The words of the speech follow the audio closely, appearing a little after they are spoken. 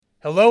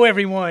Hello,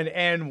 everyone,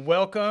 and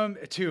welcome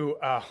to,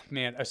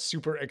 a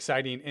super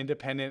exciting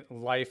independent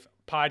life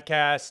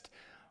podcast.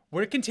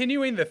 We're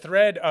continuing the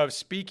thread of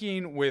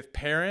speaking with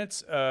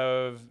parents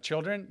of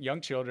children,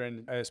 young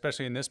children,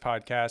 especially in this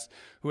podcast,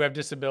 who have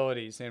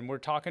disabilities. And we're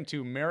talking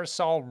to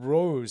Marisol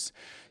Rose.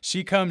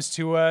 She comes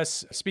to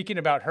us speaking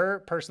about her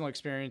personal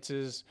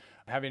experiences,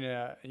 having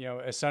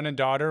a son and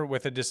daughter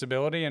with a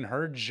disability and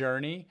her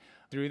journey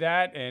through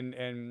that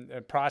and a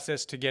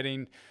process to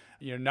getting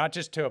not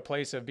just to a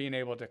place of being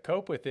able to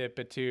cope with it,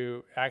 but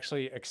to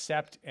actually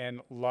accept and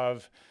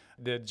love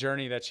the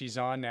journey that she's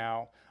on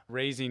now,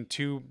 raising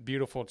two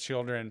beautiful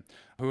children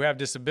who have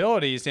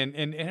disabilities. And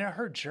in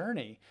her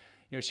journey,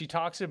 she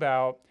talks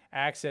about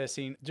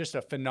accessing just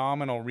a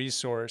phenomenal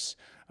resource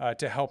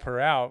to help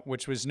her out,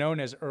 which was known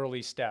as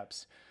Early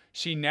Steps.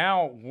 She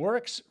now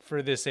works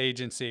for this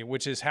agency,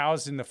 which is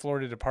housed in the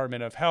Florida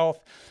Department of Health.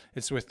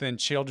 It's within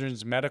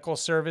Children's Medical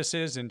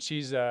Services, and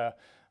she's a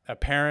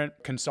parent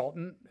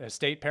consultant, a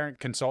state parent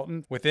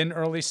consultant within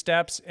Early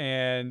Steps.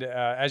 And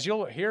as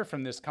you'll hear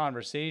from this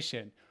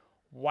conversation,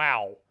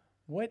 wow,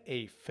 what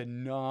a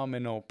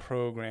phenomenal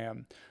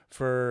program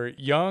for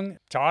young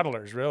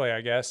toddlers, really,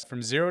 I guess,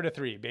 from 0 to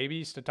 3,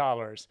 babies to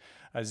toddlers,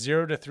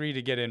 0 to 3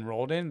 to get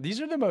enrolled in.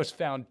 These are the most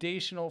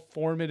foundational,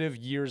 formative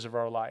years of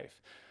our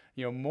life.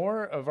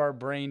 More of our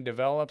brain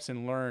develops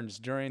and learns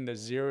during the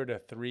 0 to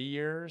 3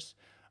 years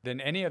than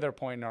any other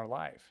point in our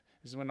life.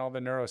 This is when all the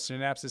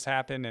neurosynapses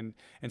happen.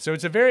 And so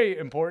it's a very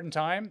important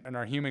time in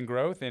our human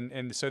growth.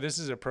 And so this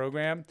is a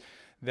program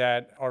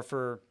that are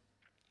for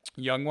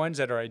young ones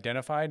that are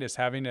identified as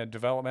having a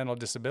developmental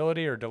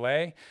disability or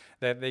delay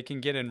that they can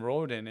get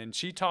enrolled in. And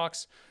she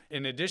talks,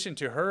 in addition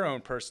to her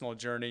own personal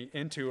journey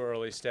into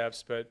Early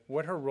Steps, but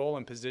what her role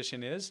and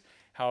position is,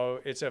 how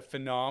it's a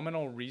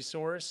phenomenal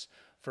resource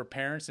for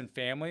parents and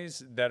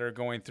families that are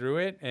going through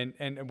it.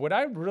 And what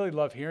I really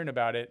love hearing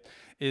about it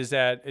is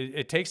that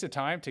it takes the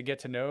time to get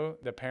to know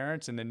the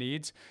parents and the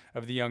needs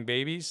of the young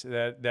babies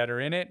that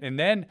are in it. And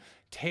then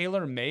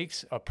tailor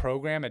makes a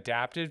program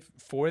adapted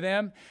for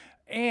them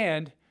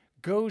and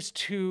goes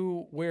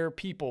to where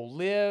people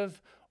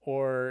live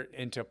or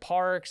into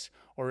parks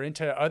or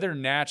into other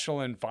natural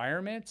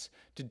environments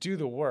to do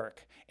the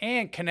work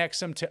and connects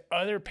them to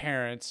other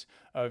parents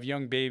of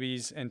young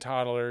babies and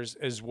toddlers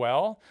as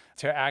well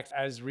to act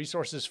as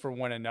resources for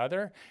one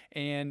another.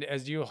 And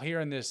as you'll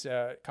hear in this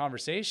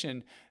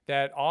conversation,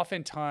 that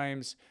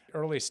oftentimes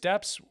Early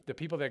Steps, the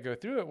people that go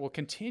through it will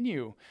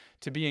continue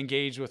to be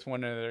engaged with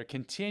one another,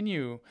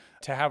 continue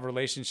to have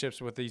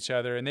relationships with each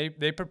other. And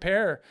they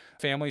prepare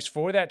families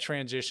for that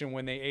transition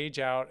when they age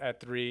out at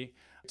 3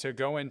 to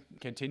go and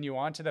continue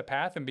on to the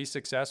path and be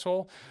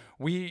successful.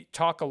 We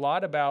talk a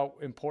lot about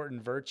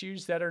important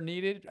virtues that are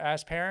needed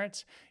as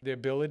parents, the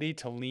ability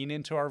to lean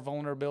into our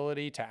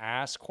vulnerability, to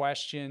ask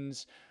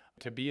questions,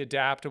 to be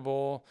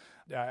adaptable.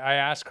 I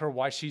ask her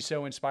why she's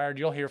so inspired.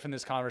 You'll hear from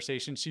this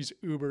conversation. She's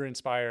uber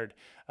inspired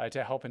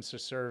to help and to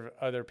serve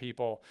other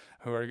people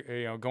who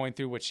are going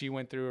through what she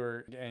went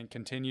through and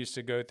continues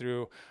to go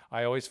through.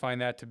 I always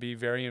find that to be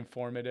very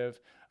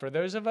informative for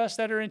those of us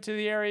that are into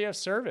the area of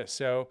service.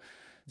 So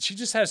she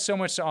just has so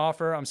much to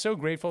offer. I'm so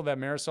grateful that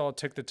Marisol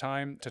took the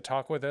time to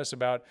talk with us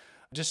about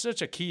just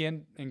such a key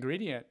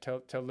ingredient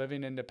to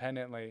living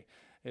independently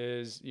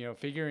is,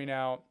 figuring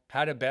out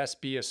how to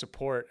best be a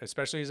support,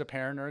 especially as a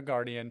parent or a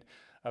guardian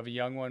of a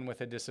young one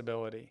with a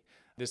disability.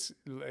 This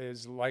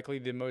is likely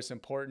the most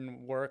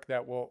important work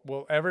that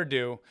we'll ever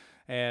do,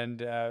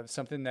 and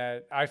something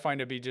that I find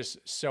to be just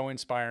so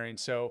inspiring.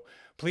 So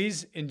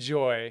please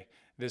enjoy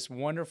this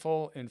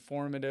wonderful,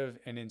 informative,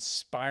 and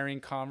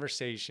inspiring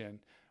conversation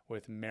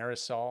with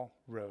Marisol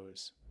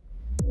Rose.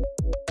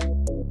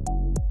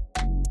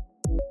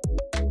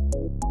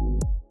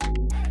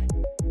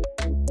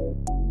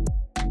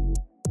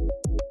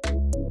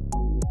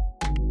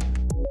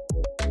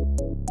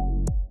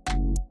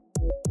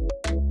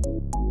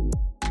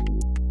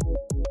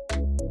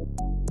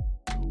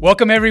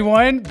 Welcome,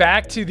 everyone,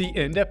 back to the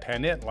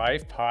Independent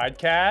Life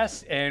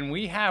Podcast. And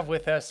we have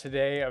with us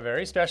today a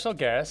very special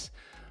guest,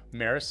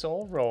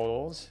 Marisol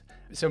Rose.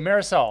 So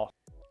Marisol,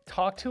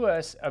 talk to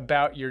us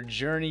about your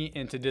journey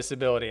into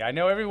disability. I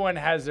know everyone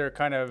has their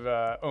kind of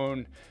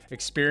own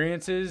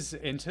experiences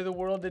into the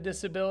world of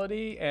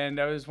disability. And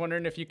I was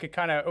wondering if you could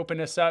kind of open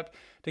us up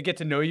to get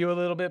to know you a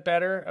little bit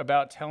better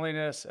about telling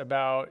us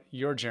about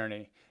your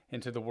journey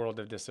into the world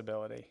of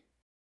disability.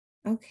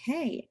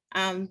 Okay,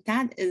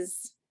 that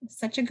is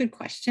such a good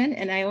question.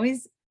 And I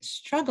always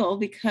struggle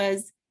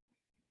because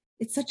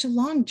it's such a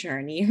long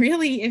journey.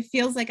 Really, it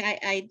feels like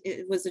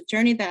it was a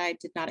journey that I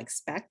did not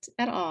expect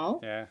at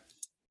all. Yeah.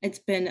 It's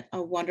been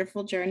a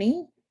wonderful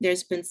journey.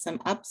 There's been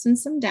some ups and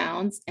some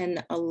downs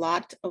and a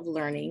lot of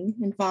learning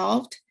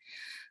involved.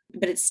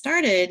 But it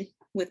started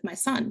with my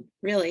son,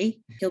 really.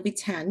 He'll be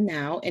 10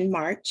 now in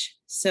March.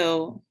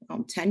 So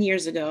 10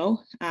 years ago,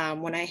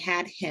 when I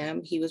had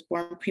him, he was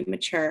born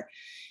premature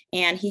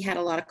and he had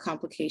a lot of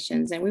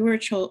complications. And we were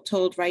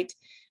told right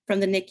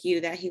from the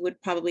NICU that he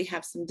would probably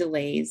have some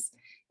delays.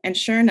 And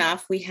sure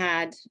enough, we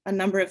had a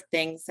number of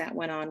things that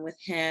went on with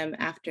him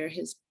after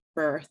his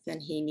birth,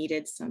 and he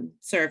needed some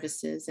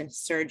services and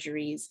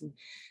surgeries and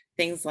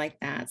things like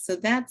that. So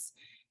that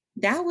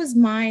was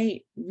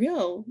my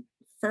real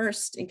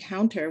first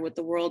encounter with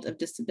the world of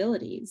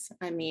disabilities.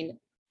 I mean,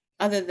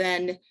 other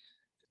than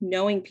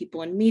knowing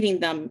people and meeting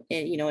them,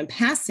 in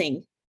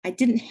passing, I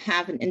didn't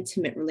have an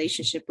intimate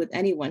relationship with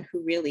anyone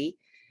who really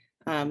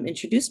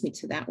introduced me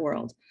to that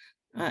world.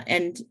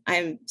 And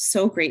I'm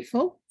so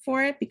grateful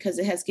for it because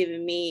it has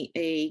given me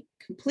a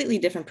completely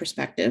different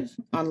perspective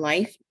on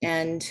life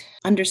and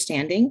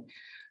understanding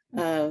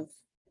of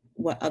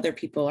what other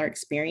people are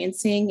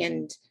experiencing,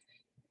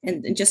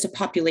 and just a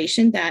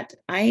population that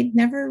I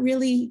never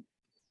really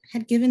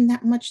had given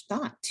that much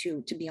thought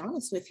to be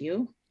honest with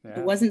you. It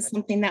Yeah. wasn't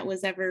something that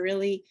was ever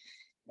really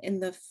in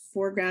the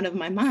foreground of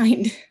my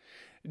mind.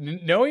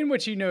 Knowing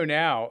what you know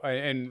now,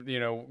 and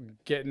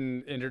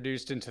getting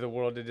introduced into the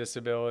world of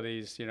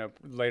disabilities,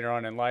 later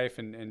on in life,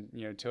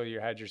 and till you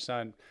had your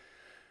son,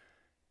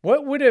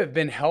 what would have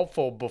been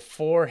helpful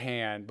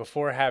beforehand,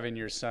 before having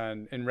your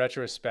son, in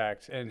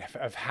retrospect, and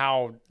of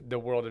how the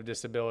world of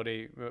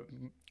disability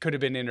could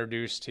have been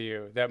introduced to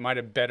you that might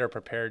have better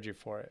prepared you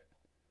for it?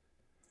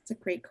 It's a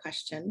great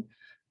question.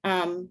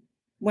 Um,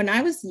 when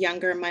I was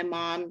younger, my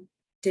mom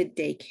did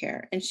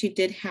daycare, and she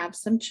did have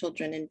some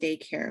children in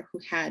daycare who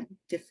had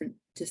different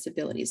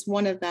disabilities.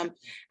 One of them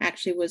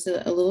actually was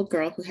a little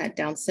girl who had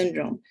Down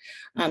syndrome.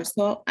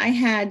 So I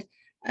had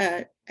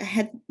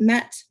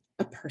met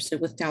a person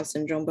with Down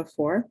syndrome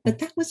before, but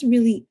that was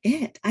really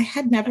it. I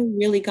had never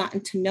really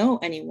gotten to know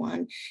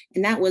anyone,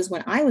 and that was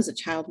when I was a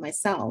child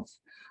myself.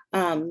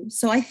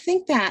 So I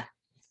think that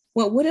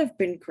what would have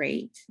been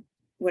great,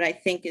 what I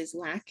think is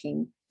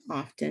lacking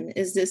often,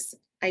 is this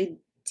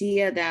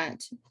idea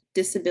that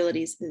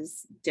disabilities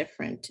is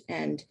different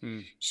and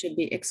Hmm. should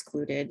be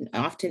excluded,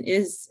 often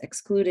is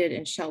excluded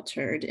and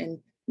sheltered. And,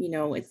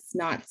 it's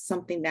not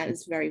something that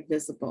is very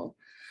visible.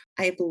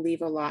 I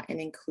believe a lot in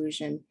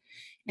inclusion.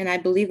 And I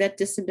believe that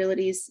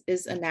disabilities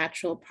is a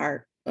natural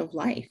part of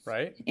life.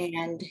 Right?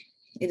 And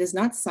it is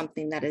not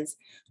something that is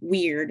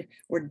weird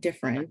or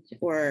different,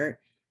 or,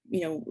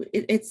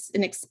 it's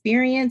an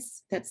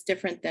experience that's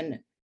different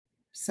than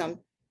some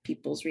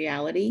people's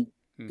reality.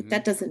 But Hmm.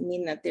 that doesn't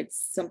mean that it's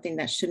something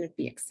that shouldn't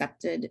be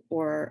accepted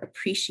or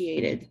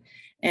appreciated.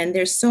 And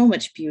there's so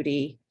much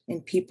beauty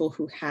in people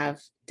who have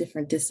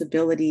different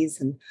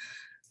disabilities,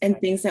 and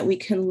things that we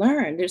can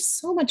learn. There's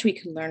so much we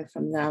can learn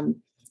from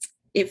them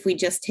if we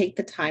just take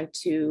the time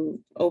to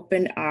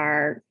open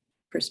our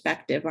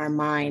perspective, our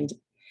mind,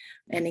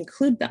 and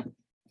include them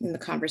in the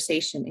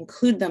conversation,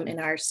 include them in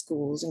our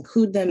schools,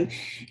 include them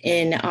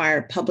in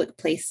our public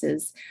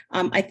places.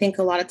 I think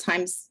a lot of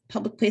times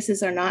public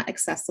places are not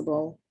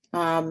accessible.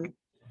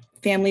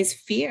 Families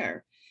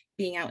fear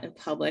being out in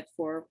public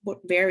for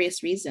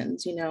various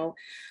reasons,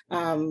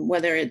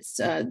 whether it's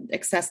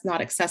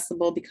not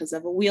accessible because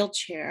of a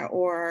wheelchair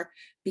or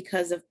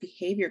because of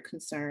behavior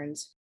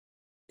concerns.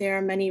 There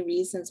are many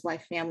reasons why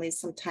families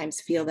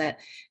sometimes feel that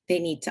they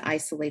need to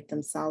isolate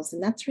themselves,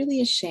 and that's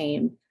really a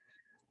shame.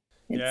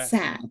 It's Yeah.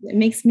 sad. It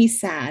makes me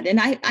sad. And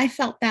I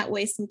felt that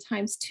way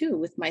sometimes too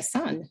with my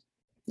son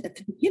at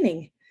the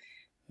beginning.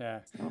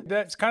 Yeah, So,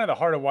 that's kind of the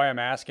heart of why I'm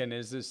asking.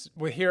 Is this,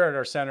 we here at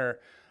our center,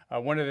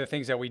 one of the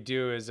things that we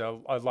do is a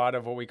lot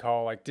of what we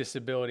call like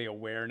disability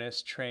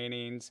awareness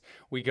trainings.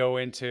 We go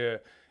into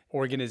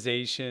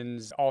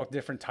organizations, all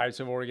different types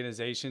of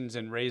organizations,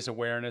 and raise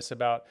awareness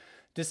about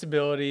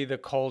disability, the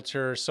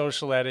culture,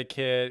 social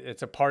etiquette.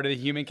 It's a part of the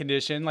human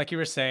condition, like you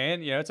were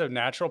saying. It's a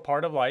natural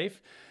part of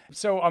life.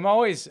 So I'm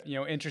always,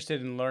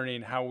 interested in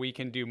learning how we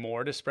can do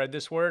more to spread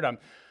this word.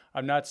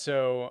 I'm not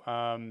so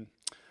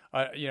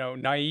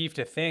naive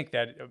to think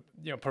that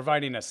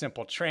providing a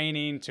simple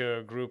training to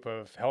a group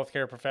of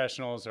healthcare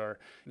professionals, or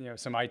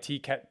some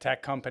IT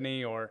tech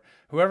company, or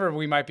whoever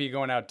we might be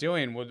going out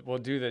doing, will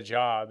do the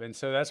job. And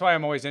so that's why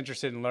I'm always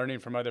interested in learning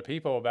from other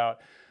people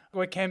about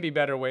what can be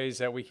better ways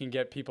that we can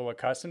get people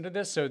accustomed to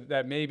this, so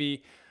that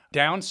maybe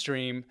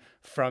downstream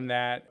from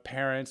that,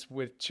 parents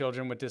with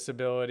children with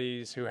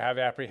disabilities who have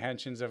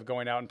apprehensions of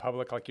going out in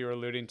public, like you were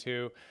alluding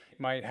to,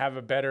 might have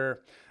a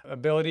better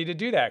ability to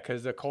do that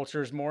because the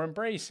culture is more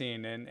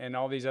embracing, and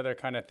all these other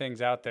kind of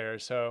things out there.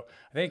 So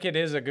I think it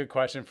is a good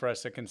question for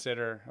us to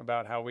consider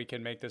about how we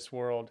can make this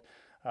world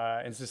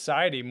and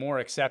society more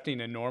accepting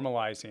and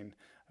normalizing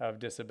of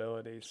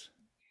disabilities.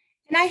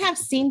 and I have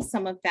seen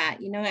some of that.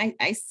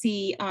 I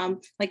see,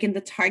 like in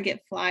the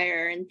Target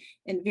flyer and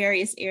in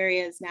various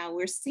areas now,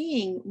 we're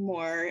seeing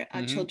more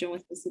Hmm. children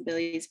with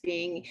disabilities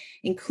being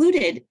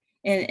included.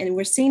 And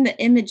we're seeing the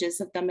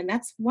images of them. And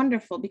that's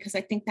wonderful because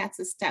I think that's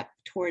a step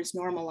towards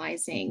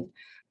normalizing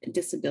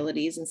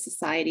disabilities in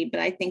society. But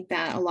I think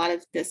that a lot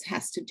of this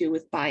has to do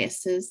with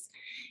biases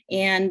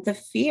and the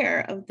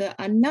fear of the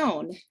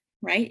unknown,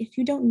 right? If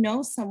you don't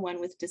know someone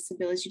with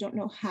disabilities, you don't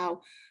know how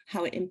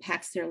it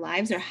impacts their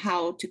lives or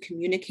how to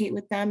communicate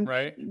with them.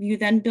 Right. You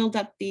then build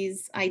up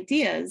these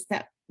ideas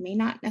that may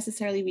not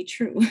necessarily be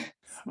true.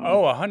 So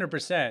Oh,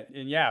 100%.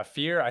 And yeah,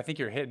 fear, I think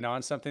you're hitting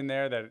on something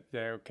there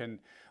that can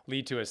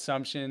lead to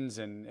assumptions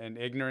and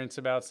ignorance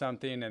about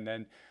something. And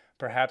then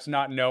perhaps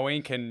not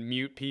knowing can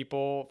mute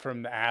people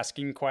from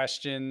asking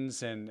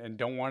questions and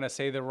don't want to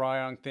say the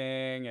wrong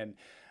thing. And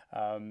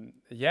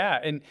yeah.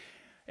 And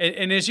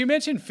as you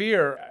mentioned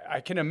fear, I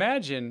can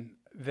imagine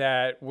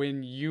that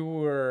when you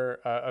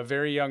were a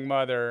very young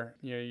mother,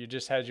 you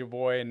just had your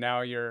boy and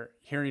now you're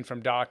hearing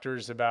from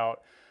doctors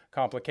about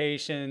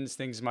complications,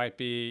 things might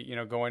be,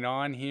 going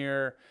on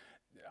here.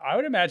 I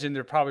would imagine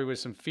there probably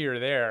was some fear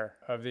there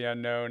of the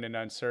unknown and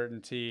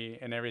uncertainty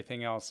and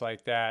everything else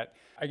like that.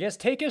 I guess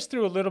take us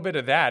through a little bit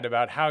of that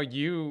about how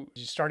you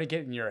started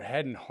getting your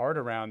head and heart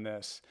around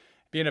this.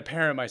 Being a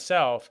parent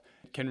myself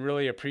can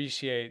really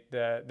appreciate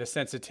the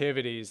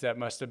sensitivities that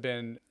must have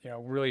been,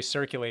 really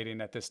circulating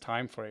at this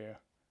time for you.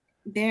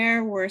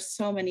 there were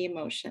so many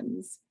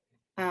emotions.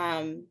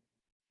 Um,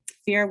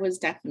 Fear was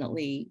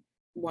definitely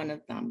one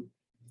of them.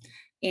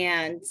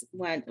 And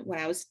when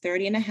I was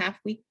 30 and a half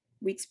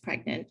weeks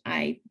pregnant,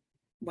 I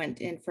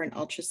went in for an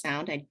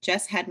ultrasound. I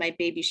just had my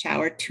baby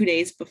shower 2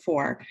 days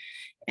before,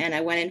 and I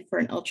went in for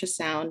an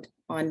ultrasound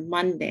on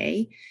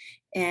Monday.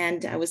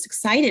 And I was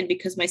excited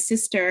because my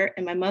sister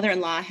and my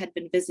mother-in-law had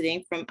been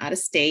visiting from out of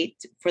state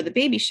for the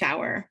baby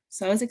shower.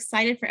 So I was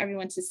excited for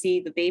everyone to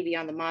see the baby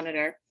on the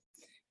monitor.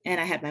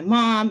 And I had my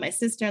mom, my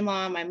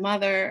sister-in-law, my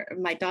mother,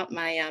 my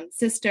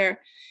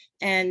sister,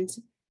 and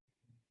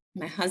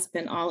my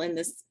husband all in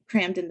this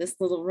crammed in this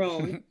little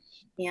room.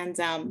 And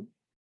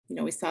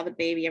we saw the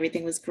baby,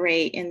 everything was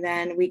great. And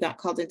then we got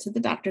called into the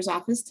doctor's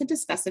office to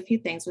discuss a few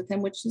things with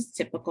him, which is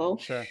typical.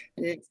 Sure.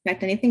 I didn't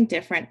expect anything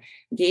different.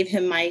 Gave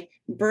him my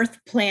birth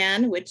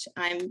plan, which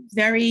I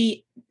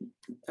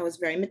was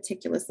very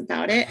meticulous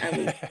about it. I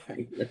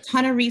did a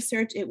ton of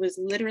research. It was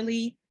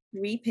literally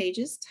 3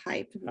 pages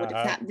typed. What if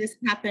Uh-huh. this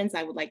happens?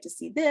 I would like to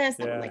see this.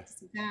 I would Yeah. like to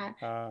see that,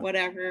 Uh,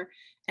 whatever.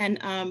 And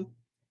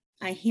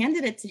I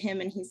handed it to him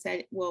and he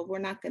said, "Well, we're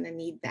not going to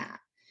need that."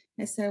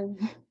 I said,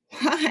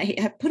 "Why?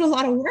 I put a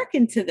lot of work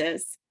into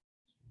this."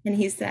 And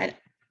he said,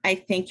 "I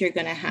think you're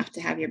going to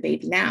have your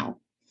baby now."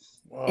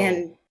 Whoa.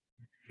 And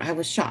I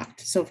was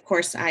shocked. So of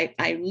course I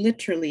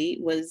literally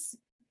was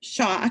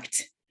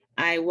shocked.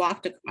 I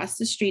walked across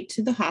the street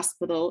to the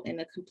hospital in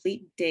a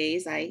complete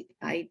daze. I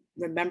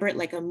remember it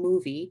like a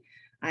movie.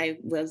 I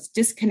was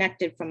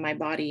disconnected from my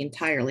body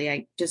entirely.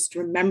 I just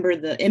remember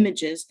the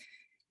images,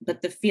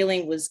 but the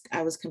feeling was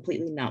I was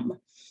completely numb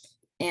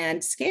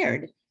and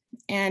scared.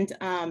 And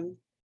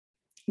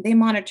they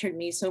monitored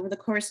me. So over the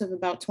course of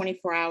about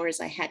 24 hours,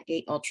 I had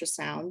 8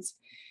 ultrasounds.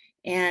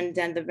 And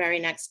then the very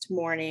next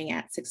morning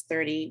at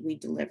 6:30, we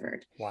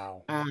delivered.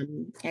 Wow.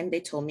 And they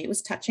told me it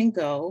was touch and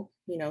go,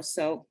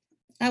 so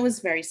I was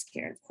very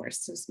scared, of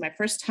course. It was my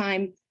first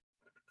time.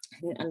 I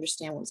didn't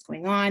understand what was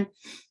going on.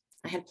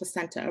 I had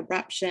placenta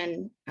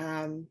abruption.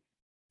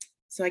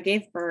 So I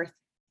gave birth.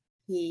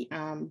 He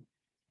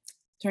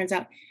turns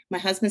out my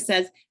husband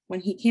says when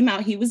he came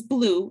out, he was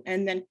blue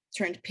and then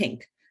turned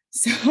pink.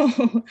 So,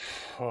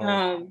 Oh,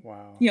 um,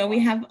 wow. we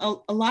have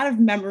a lot of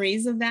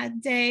memories of that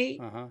day.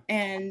 Uh-huh.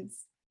 And,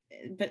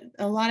 but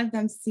a lot of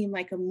them seem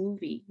like a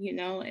movie,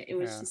 it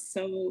was Yeah. just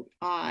so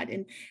odd.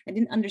 And I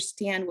didn't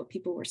understand what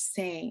people were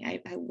saying.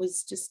 I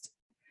was just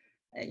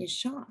in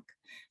shock.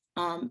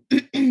 Um,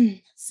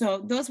 so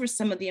those were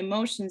some of the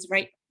emotions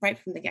right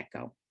from the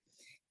get-go.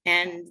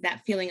 And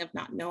that feeling of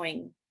not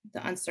knowing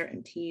the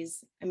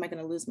uncertainties. Am I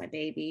going to lose my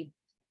baby?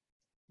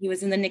 He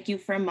was in the NICU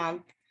for a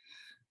month.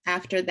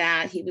 After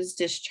that, he was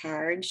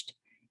discharged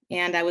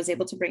and I was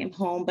able to bring him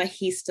home, but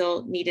he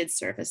still needed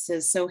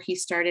services. So he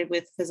started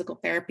with physical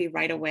therapy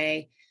right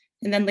away.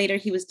 And then later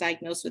he was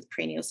diagnosed with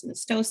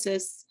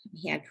craniosynostosis.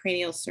 He had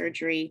cranial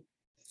surgery.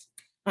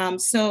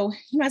 So,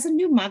 as a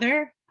new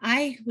mother,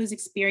 I was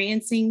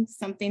experiencing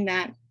something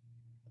that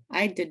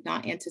I did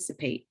not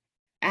anticipate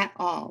at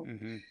all.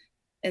 Mm-hmm.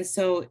 And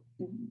so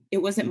it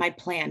wasn't my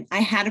plan. I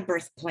had a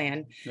birth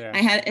plan. Yeah.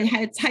 I had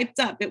it typed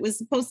up. It was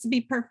supposed to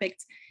be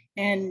perfect.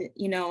 And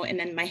and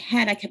in my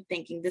head, I kept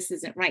thinking, this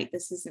isn't right.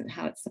 This isn't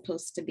how it's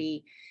supposed to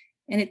be.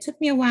 And it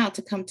took me a while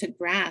to come to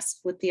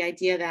grasp with the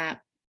idea that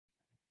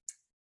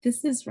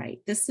this is right.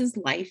 This is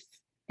life.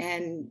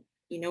 And,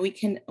 we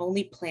can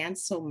only plan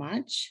so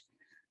much.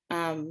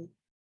 Um,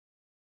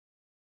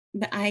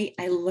 but I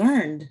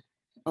learned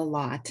a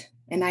lot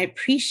and I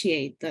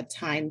appreciate the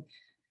time.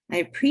 I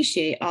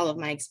appreciate all of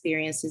my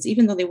experiences,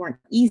 even though they weren't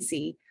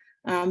easy,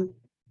 um,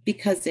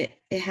 because it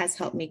has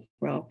helped me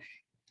grow.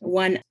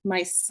 When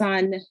my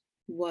son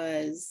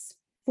was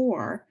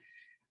 4,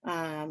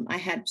 I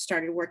had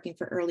started working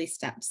for Early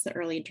Steps, the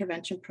early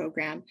intervention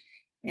program,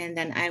 and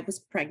then I was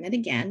pregnant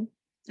again.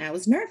 I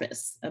was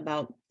nervous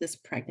about this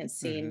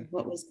pregnancy Mm-hmm. and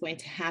what was going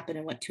to happen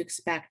and what to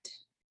expect.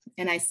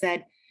 And I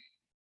said,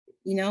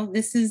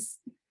 this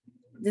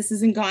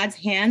is in God's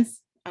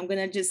hands. I'm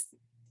gonna just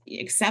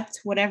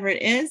accept whatever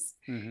it is.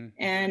 Mm-hmm.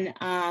 And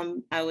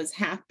I was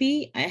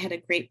happy. I had a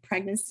great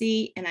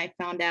pregnancy, and I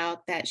found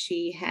out that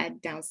she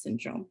had Down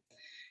syndrome.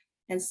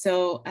 And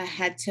so I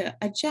had to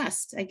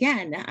adjust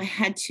again. I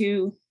had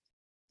to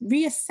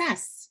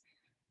reassess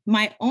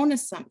my own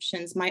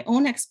assumptions, my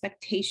own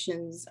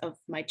expectations of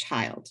my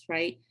child,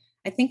 right?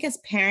 I think as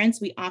parents,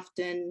 we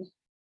often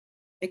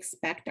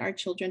expect our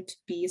children to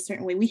be a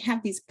certain way. We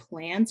have these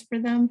plans for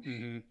them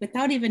Hmm.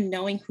 without even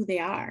knowing who they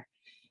are.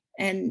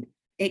 And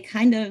it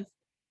kind of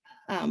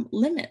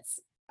limits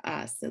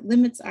us, it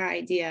limits our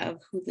idea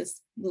of who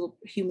this little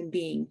human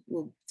being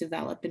will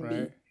develop and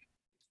Right. be.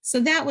 So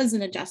that was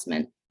an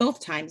adjustment both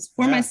times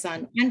for my Yeah.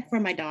 son and for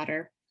my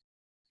daughter.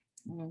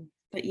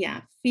 But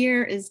yeah,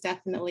 fear is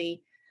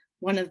definitely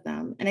one of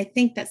them. And I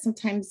think that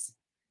sometimes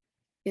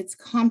it's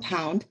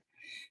compound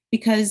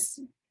because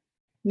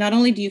not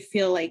only do you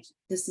feel like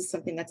this is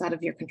something that's out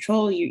of your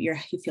control, you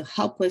feel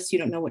helpless, you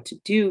don't know what to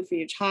do for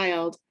your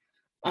child,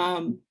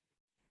 um,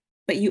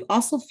 but you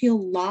also feel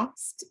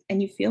lost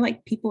and you feel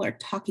like people are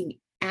talking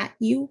at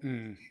you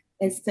Mm.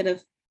 instead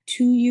of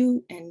to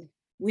you and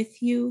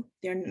with you.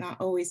 They're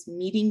not always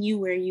meeting you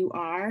where you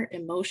are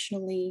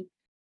emotionally,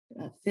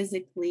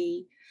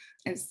 physically,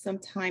 and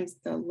sometimes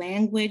the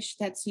language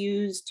that's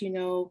used,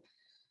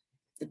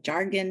 the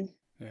jargon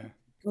Yeah.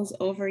 goes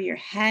over your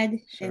head,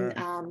 and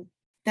Sure.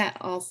 that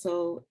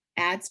also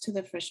adds to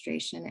the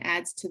frustration,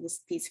 adds to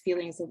these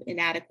feelings of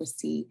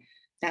inadequacy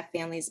that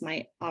families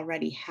might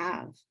already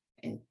have,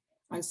 and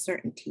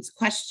uncertainties,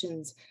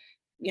 questions.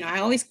 I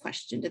always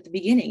questioned at the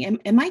beginning,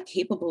 am I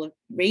capable of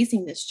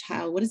raising this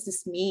child? What does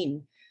this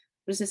mean?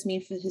 What does this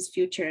mean for his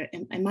future?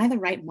 Am I the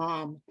right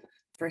mom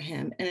for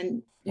him?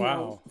 And,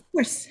 Wow.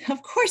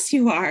 of course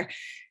you are.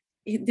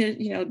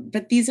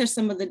 But these are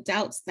some of the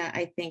doubts that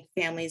I think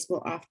families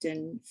will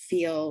often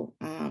feel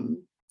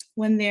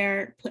when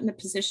they're put in a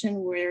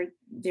position where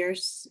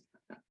there's,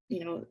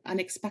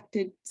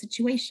 unexpected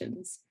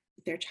situations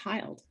with their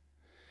child.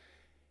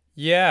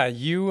 Yeah,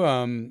 you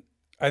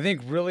I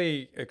think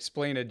really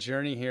explain a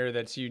journey here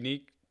that's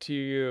unique to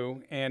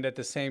you, and at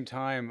the same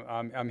time,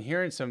 I'm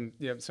hearing some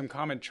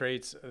common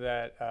traits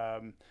that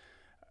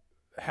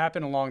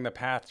happen along the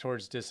path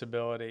towards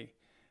disability.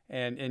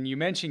 And you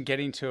mentioned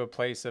getting to a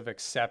place of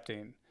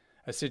accepting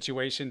a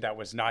situation that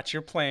was not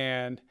your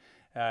plan,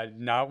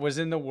 not was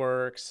in the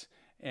works,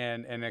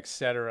 and et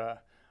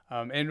cetera.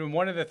 And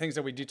one of the things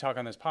that we do talk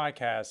on this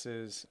podcast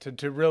is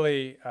to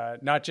really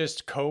not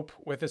just cope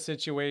with a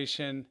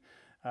situation,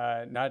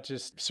 not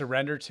just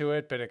surrender to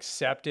it, but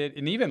accept it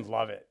and even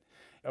love it.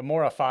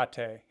 Amore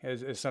fati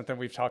is something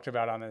we've talked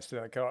about on this,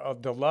 like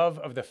the love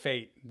of the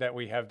fate that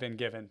we have been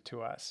given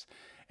to us.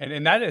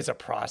 And that is a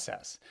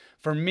process.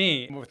 For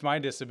me, with my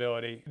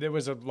disability, there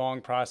was a long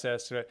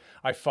process.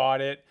 I fought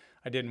it.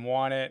 I didn't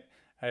want it.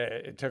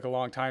 It took a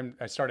long time.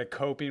 I started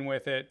coping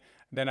with it.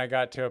 Then I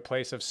got to a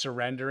place of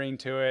surrendering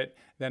to it,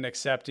 then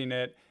accepting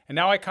it. And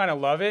now I kind of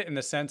love it in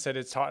the sense that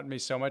it's taught me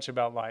so much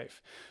about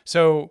life.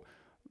 So,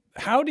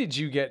 how did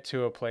you get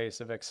to a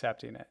place of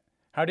accepting it?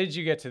 How did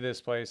you get to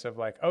this place of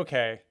like,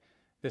 okay,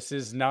 this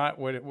is not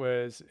what it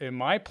was in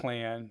my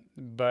plan,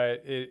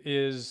 but it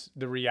is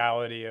the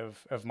reality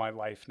of my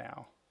life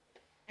now?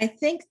 I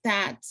think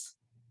that,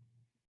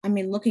 I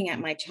mean, looking at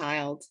my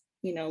child,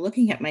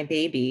 looking at my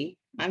baby,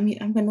 I'm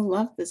going to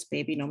love this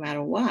baby no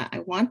matter what. I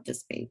want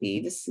this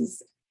baby.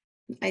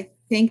 I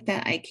think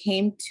that I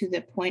came to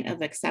the point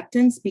of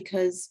acceptance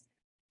because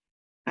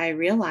I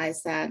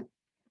realized that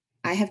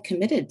I have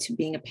committed to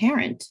being a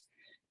parent.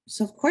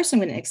 So, of course, I'm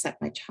going to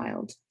accept my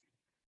child.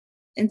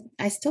 And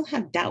I still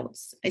have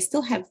doubts. I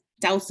still have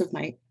doubts of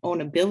my own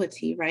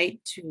ability, right?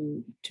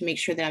 To make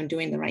sure that I'm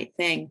doing the right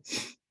thing,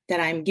 that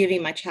I'm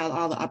giving my child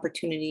all the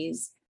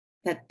opportunities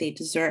that they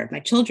deserve, my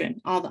children,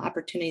 all the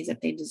opportunities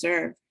that they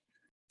deserve.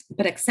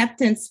 But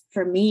acceptance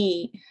for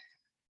me,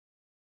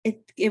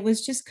 it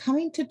was just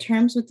coming to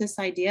terms with this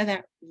idea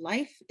that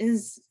life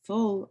is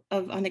full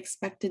of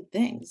unexpected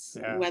things,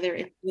 Yeah. whether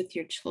it's with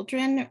your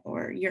children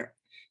or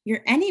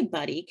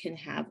anybody can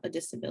have a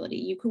disability.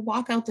 You could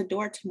walk out the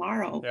door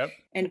tomorrow Yep.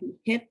 and be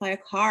hit by a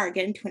car,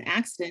 get into an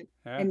accident,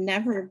 Yeah. and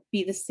never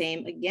be the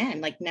same again,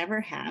 like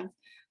never have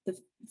the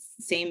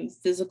same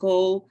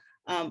physical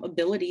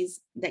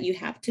abilities that you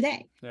have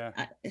today. Yeah.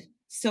 uh,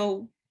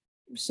 so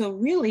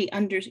really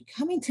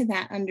coming to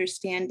that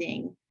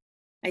understanding,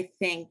 I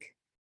think,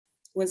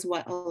 was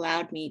what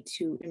allowed me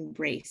to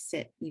embrace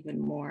it even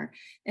more,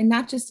 and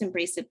not just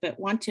embrace it, but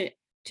want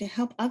to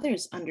help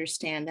others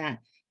understand that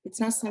it's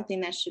not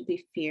something that should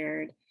be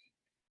feared.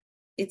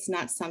 It's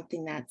not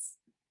something that's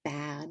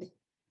bad.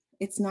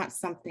 It's not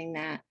something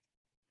that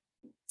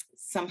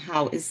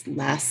somehow is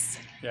less.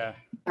 Yeah.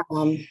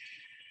 Um,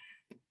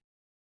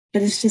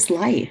 but it's just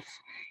life.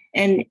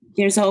 And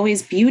there's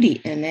always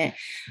beauty in it.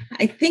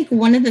 I think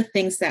one of the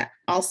things that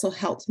also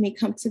helped me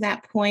come to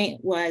that point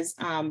was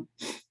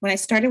when I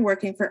started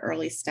working for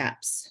Early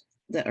Steps,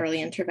 the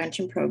early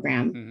intervention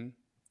program, Mm-hmm.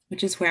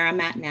 which is where I'm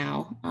at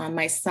now.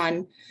 My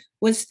son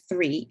was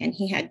 3 and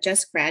he had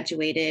just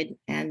graduated,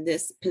 and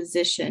this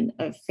position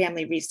of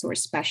family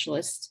resource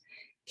specialist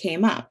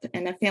came up.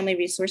 And a family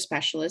resource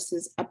specialist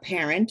is a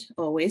parent,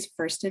 always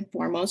first and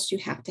foremost. You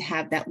have to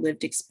have that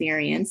lived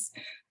experience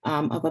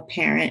of a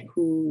parent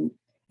who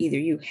either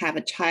you have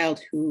a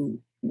child who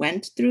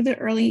went through the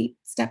early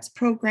steps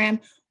program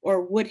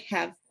or would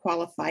have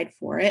qualified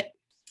for it.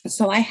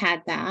 So I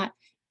had that.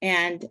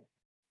 And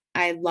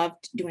I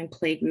loved doing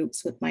play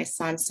groups with my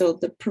son. So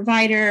the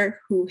provider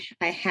who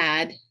I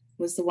had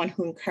was the one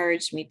who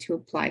encouraged me to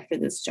apply for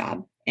this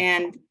job.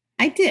 And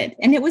I did.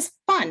 And it was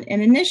fun.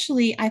 And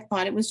initially, I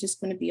thought it was just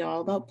going to be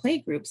all about play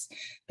groups.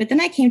 But then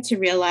I came to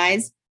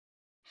realize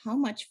how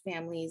much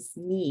families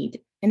need.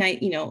 And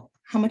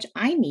how much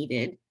I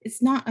needed.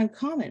 It's not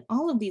uncommon.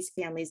 All of these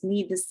families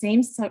need the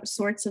same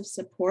sorts of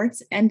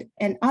supports and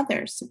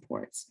other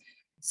supports.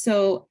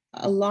 So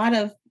a lot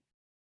of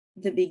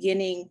the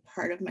beginning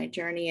part of my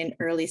journey and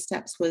early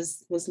steps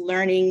was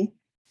learning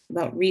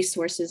about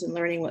resources and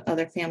learning what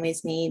other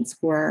families' needs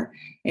were.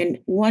 And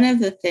one of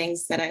the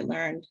things that I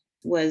learned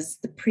was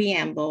the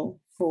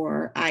preamble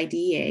for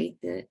IDEA,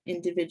 the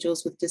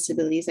Individuals with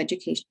Disabilities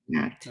Education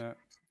Act. Yeah.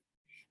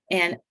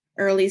 And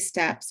Early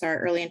Steps, our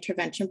early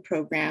intervention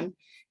program,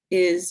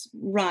 is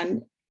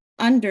run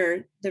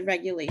under the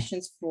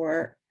regulations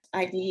for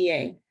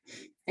IDEA.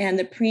 And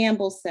the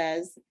preamble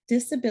says,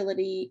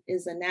 disability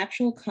is a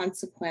natural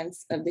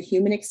consequence of the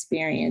human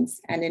experience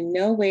and in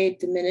no way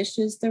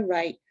diminishes the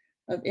right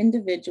of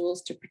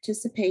individuals to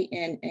participate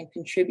in and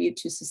contribute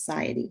to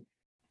society.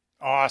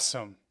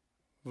 Awesome.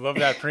 Love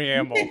that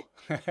preamble.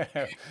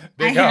 I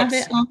Big have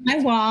it ups. on my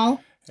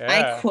wall. I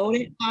Yeah. quote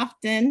it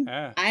often.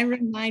 Yeah. I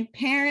remind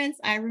parents,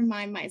 I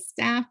remind my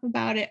staff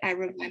about it. I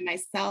remind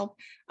myself.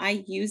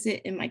 I use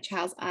it in my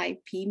child's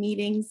IEP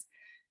meetings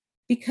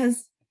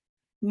because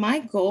my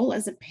goal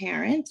as a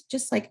parent,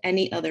 just like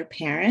any other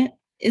parent,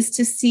 is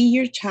to see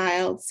your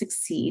child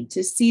succeed,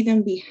 to see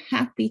them be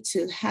happy,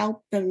 to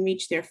help them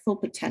reach their full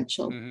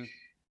potential. Mm-hmm.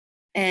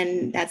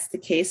 And that's the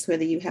case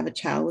whether you have a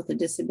child with a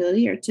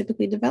disability or a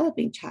typically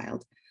developing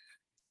child.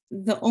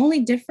 The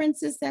only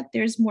difference is that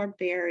there's more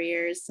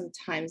barriers.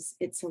 Sometimes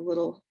it's a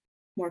little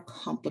more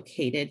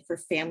complicated for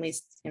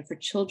families and for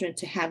children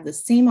to have the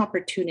same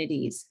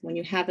opportunities when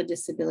you have a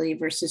disability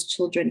versus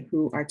children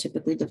who are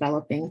typically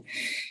developing.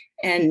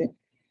 And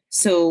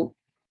so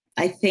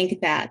I think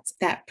that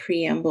that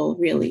preamble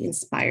really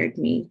inspired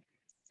me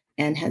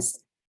and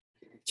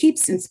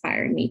keeps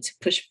inspiring me to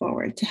push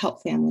forward to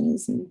help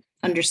families and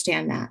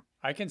understand that.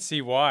 I can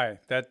see why.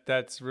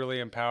 That's really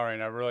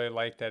empowering. I really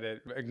like that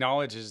it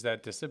acknowledges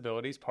that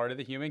disability is part of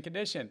the human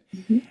condition.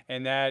 Mm-hmm.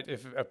 And that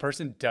if a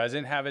person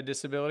doesn't have a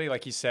disability,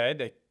 like you said,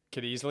 they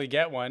could easily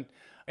get one.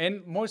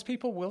 And most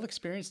people will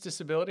experience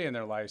disability in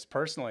their lives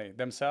personally,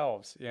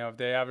 themselves, if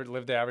they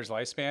live the average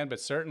lifespan,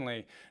 but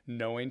certainly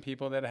knowing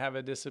people that have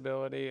a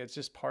disability, it's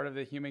just part of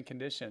the human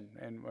condition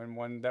and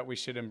one that we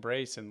should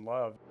embrace and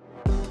love.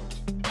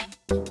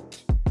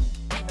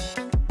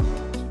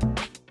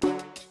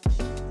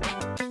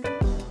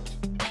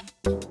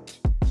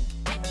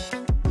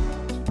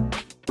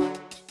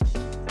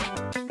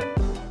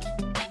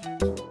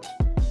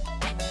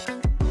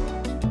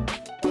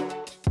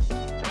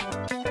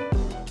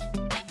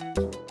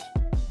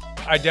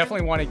 I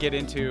definitely want to get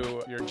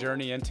into your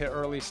journey into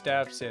early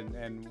steps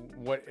and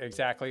what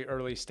exactly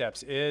early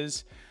steps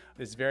is.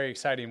 It's very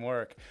exciting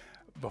work.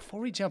 Before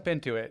we jump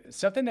into it,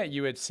 something that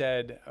you had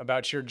said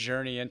about your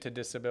journey into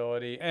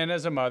disability and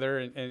as a mother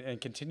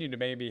and continue to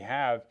maybe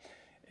have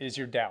is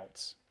your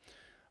doubts.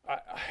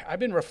 I've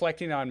been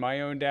reflecting on my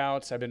own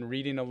doubts. I've been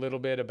reading a little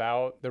bit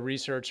about the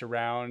research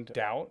around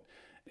doubt.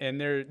 And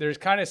there's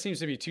kind of seems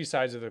to be two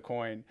sides of the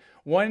coin.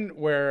 One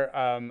where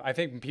I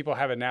think people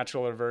have a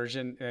natural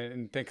aversion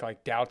and think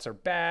like doubts are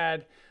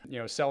bad.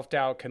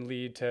 Self-doubt can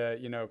lead to,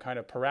 kind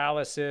of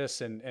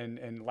paralysis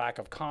and lack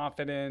of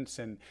confidence.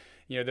 And,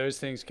 those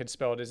things could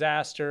spell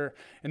disaster.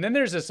 And then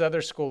there's this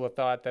other school of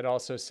thought that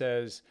also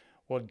says,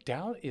 well,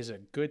 doubt is a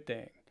good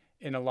thing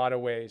in a lot of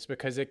ways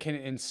because it can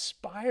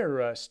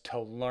inspire us to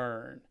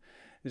learn.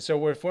 And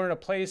so if we're in a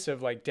place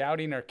of like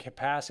doubting our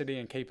capacity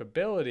and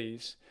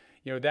capabilities,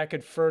 that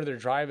could further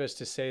drive us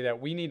to say that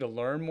we need to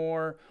learn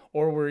more,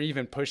 or we're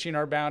even pushing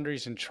our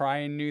boundaries and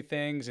trying new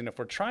things. And if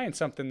we're trying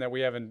something that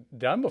we haven't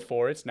done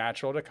before, it's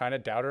natural to kind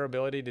of doubt our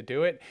ability to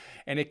do it.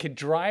 And it could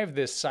drive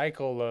this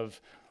cycle of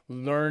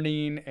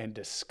learning and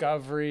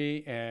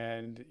discovery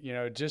and,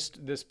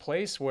 just this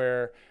place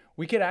where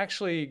we could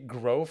actually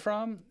grow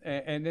from.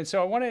 And so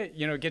I want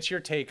to, get your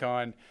take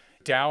on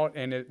doubt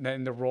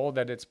and the role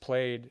that it's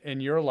played in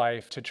your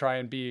life to try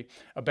and be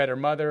a better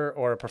mother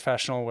or a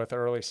professional with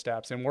early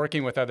steps and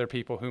working with other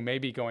people who may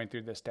be going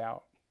through this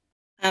doubt.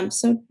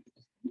 So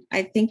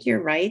I think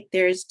you're right.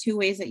 There's two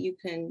ways that you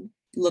can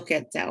look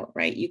at doubt,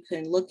 right? You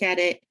can look at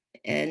it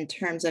in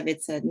terms of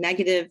it's a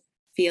negative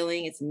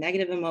feeling, it's a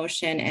negative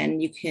emotion,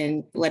 and you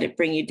can let it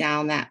bring you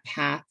down that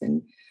path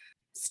and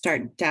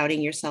start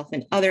doubting yourself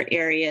in other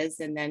areas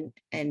and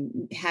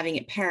having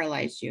it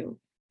paralyze you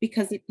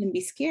because it can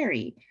be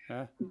scary.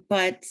 Huh?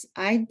 But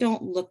I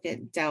don't look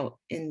at doubt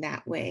in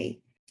that way.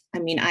 I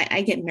mean,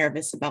 I get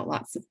nervous about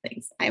lots of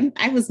things.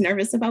 I was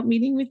nervous about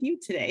meeting with you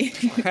today.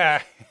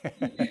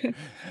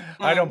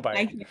 I don't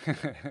bite.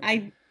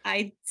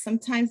 I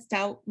sometimes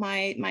doubt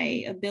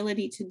my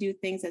ability to do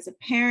things as a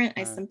parent.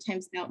 I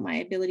sometimes doubt my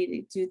ability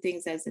to do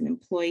things as an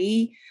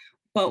employee.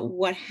 But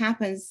what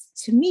happens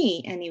to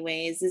me,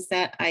 anyways, is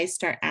that I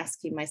start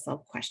asking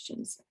myself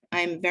questions.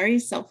 I'm very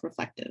self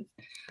reflective.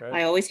 Good.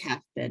 I always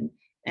have been.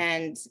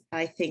 And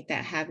I think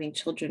that having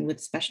children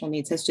with special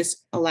needs has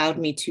just allowed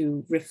me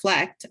to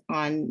reflect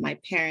on my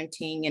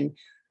parenting and,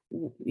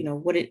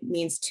 what it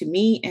means to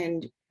me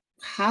and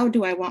how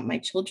do I want my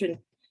children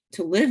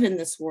to live in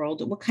this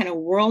world? What kind of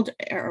world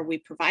are we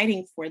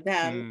providing for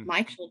them, Mm,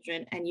 my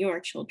children and your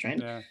children?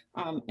 yeah.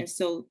 And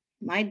so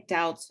my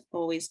doubts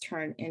always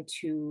turn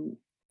into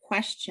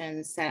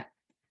questions that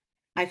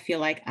I feel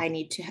like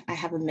I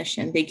have a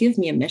mission. They give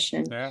me a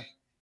mission. Yeah.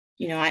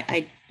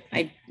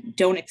 I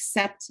don't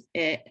accept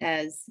it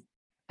as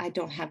I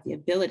don't have the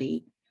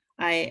ability.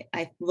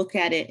 I look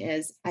at it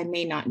as I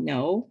may not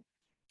know,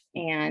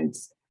 and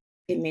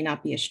it may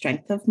not be a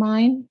strength of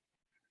mine.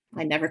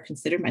 I never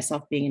considered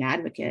myself being an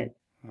advocate.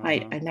 Uh-huh.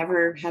 I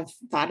never have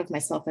thought of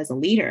myself as a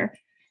leader.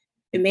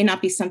 It may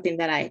not be something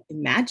that I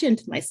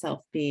imagined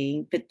myself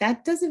being, but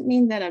that doesn't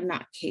mean that I'm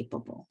not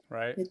capable.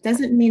 Right. It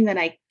doesn't mean that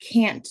I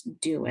can't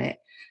do it.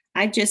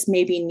 I just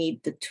maybe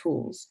need the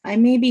tools. I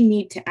maybe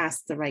need to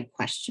ask the right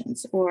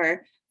questions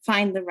or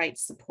find the right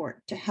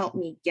support to help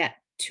me get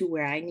to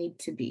where I need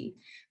to be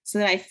so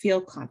that I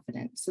feel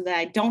confident, so that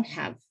I don't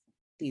have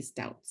these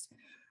doubts.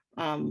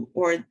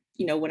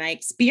 When I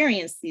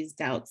experience these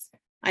doubts,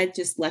 I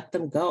just let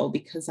them go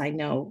because I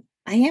know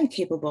I am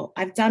capable.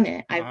 I've done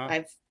it.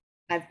 Uh-huh.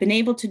 I've been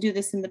able to do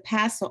this in the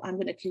past, so I'm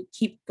going to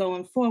keep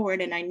going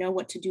forward, and I know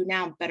what to do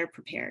now. I'm better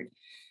prepared,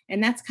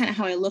 and that's kind of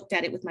how I looked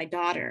at it with my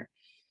daughter.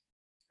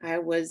 I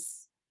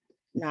was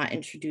not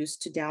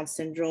introduced to Down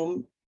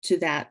syndrome to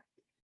the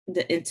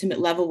intimate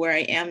level where I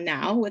am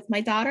now with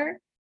my daughter.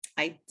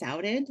 I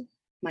doubted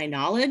my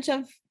knowledge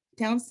of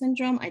Down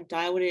syndrome. I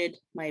doubted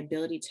my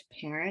ability to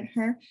parent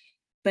her,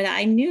 but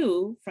I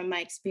knew from my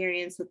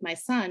experience with my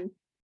son,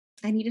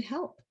 I needed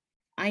help.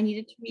 I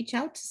needed to reach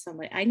out to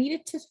somebody. I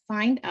needed to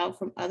find out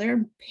from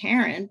other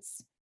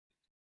parents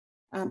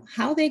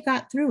how they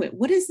got through it.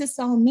 What does this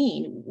all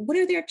mean? What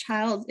are their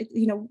child,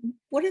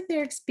 what are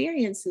their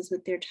experiences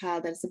with their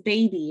child as a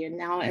baby and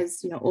now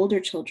as, older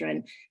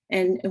children?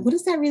 And what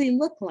does that really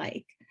look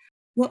like?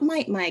 What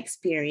might my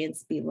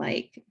experience be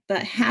like?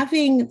 But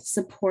having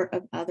support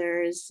of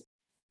others,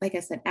 like I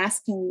said,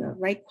 asking the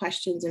right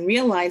questions and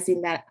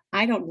realizing that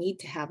I don't need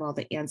to have all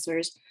the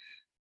answers,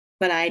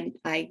 but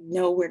I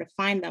know where to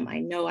find them. I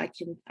know I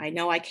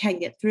can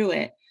get through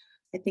it.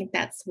 I think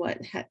that's what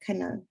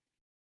kind of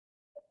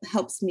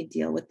helps me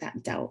deal with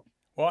that doubt.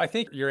 Well, I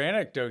think your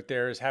anecdote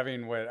there is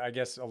having what I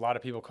guess a lot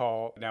of people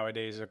call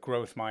nowadays a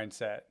growth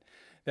mindset.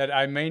 That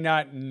I may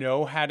not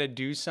know how to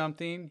do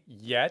something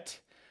yet,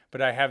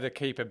 but I have the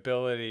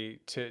capability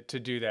to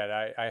do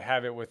that. I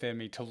have it within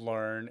me to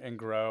learn and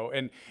grow.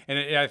 And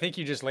I think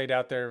you just laid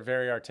out there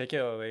very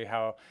articulately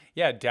how,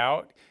 yeah,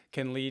 doubt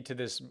can lead to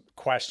this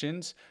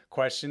questions.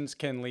 Questions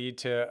can lead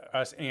to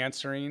us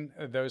answering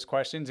those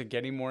questions and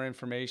getting more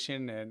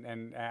information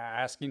and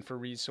asking for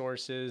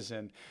resources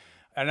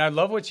and I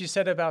love what you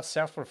said about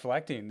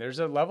self-reflecting. There's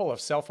a level of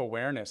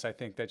self-awareness I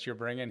think that you're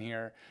bringing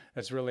here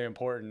that's really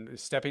important.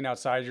 Stepping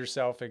outside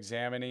yourself,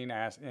 examining,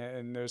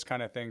 and those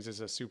kind of things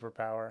is a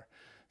superpower.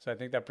 So I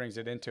think that brings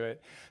it into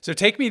it. So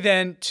take me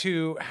then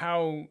to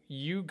how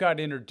you got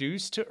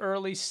introduced to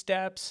early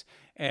steps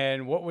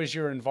and what was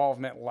your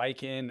involvement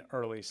like in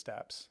early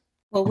steps?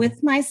 Well,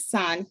 with my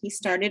son, he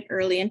started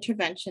early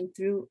intervention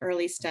through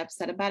early steps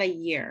at about a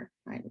year.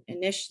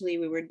 Initially,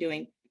 we were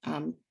doing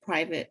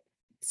private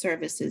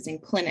services in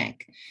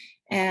clinic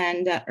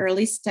and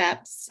early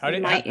steps How in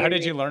did my how did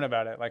area. you learn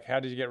about it? Like how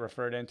did you get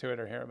referred into it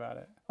or hear about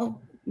it? Oh,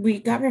 we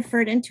got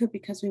referred into it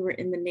because we were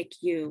in the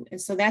NICU.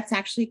 And so that's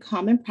actually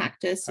common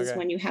practice is Okay.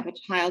 when you have a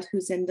child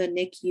who's in the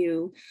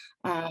NICU,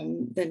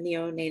 the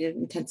neonatal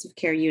intensive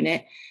care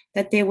unit,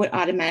 that they would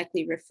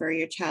automatically refer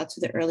your child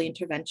to the early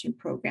intervention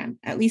program,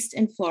 at least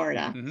in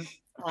Florida. Mm-hmm.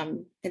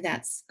 And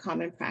that's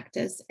common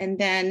practice. And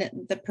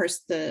then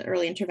the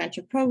early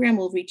intervention program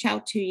will reach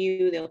out to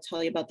you. They'll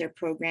tell you about their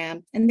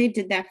program. And they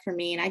did that for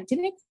me. And I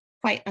didn't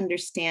quite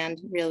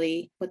understand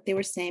really what they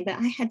were saying, but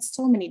I had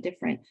so many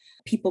different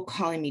people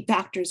calling me,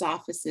 doctors'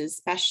 offices,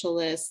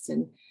 specialists,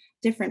 and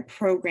different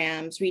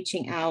programs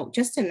reaching out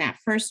just in that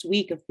first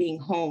week of being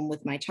home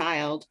with my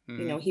child.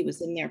 Mm-hmm. He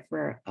was in there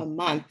for a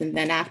month. And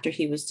then after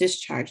he was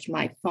discharged,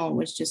 my phone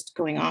was just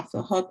going off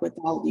the hook with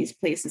all these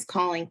places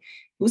calling.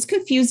 It was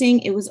confusing.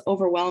 It was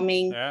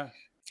overwhelming. Yeah.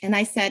 And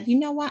I said, you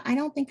know what? I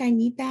don't think I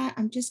need that.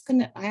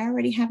 I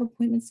already have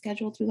appointments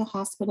scheduled through the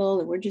hospital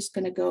and we're just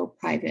going to go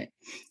private.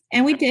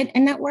 And we did.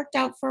 And that worked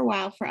out for a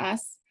while for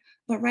us.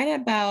 But right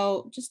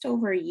about just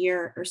over a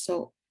year or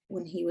so,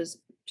 when he was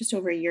just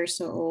over a year or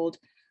so old,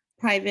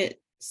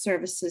 private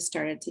services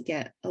started to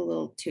get a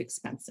little too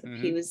expensive. He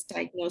Mm-hmm. was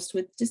diagnosed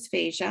with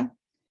dysphagia,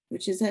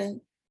 which is an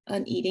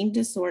eating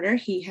disorder.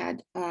 He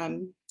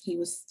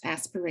was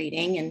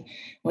aspirating and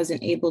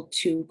wasn't able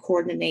to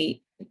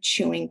coordinate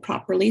chewing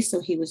properly, so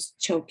he was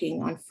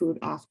choking on food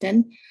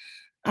often.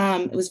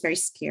 It was very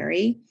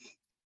scary,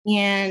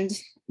 and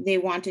they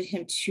wanted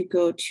him to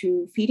go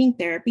to feeding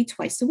therapy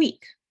twice a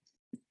week.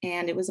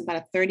 and it was about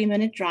a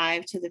 30-minute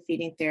drive to the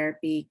feeding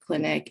therapy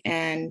clinic.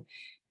 And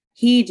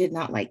he did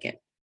not like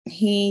it.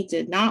 He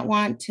did not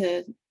want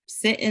to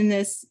sit in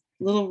this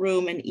little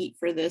room and eat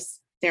for this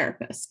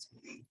therapist.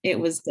 It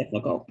was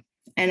difficult.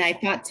 And I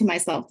thought to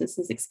myself, this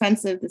is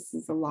expensive. This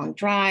is a long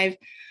drive.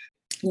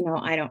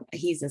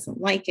 He doesn't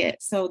like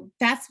it. So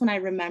that's when I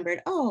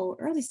remembered, oh,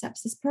 Early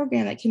Steps, this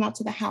program that came out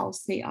to the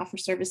house, they offer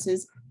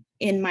services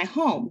in my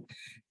home.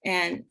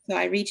 And so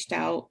I reached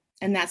out,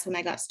 and that's when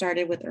I got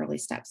started with Early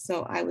Steps.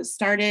 So I was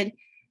started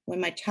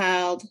when my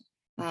child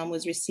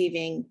was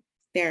receiving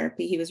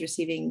therapy. He was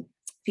receiving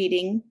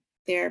feeding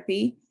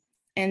therapy,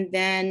 and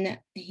then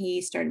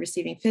he started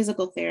receiving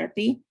physical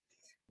therapy.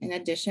 In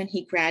addition,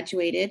 he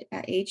graduated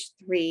at age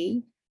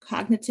 3.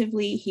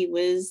 Cognitively, he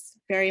was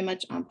very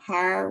much on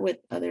par with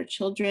other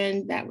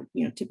children that were,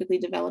 typically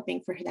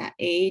developing for that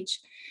age.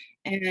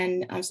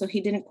 And so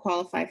he didn't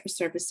qualify for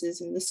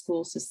services in the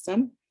school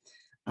system.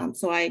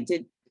 So I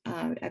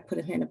put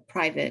him in a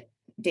private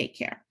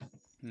daycare.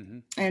 Mm-hmm.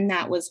 And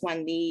that was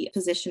when the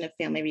position of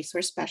family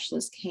resource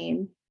specialist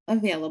came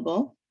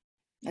available.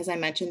 As I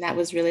mentioned, that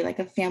was really like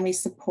a family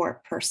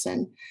support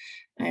person.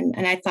 And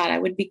I thought I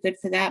would be good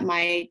for that.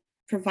 My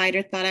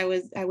provider thought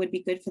I would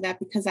be good for that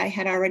because I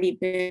had already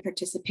been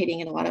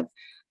participating in a lot of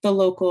the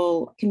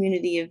local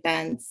community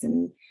events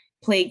and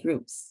play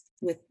groups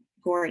with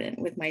Gordon,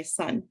 with my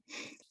son.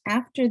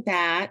 After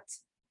that,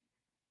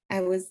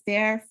 I was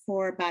there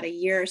for about a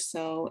year or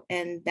so,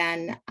 and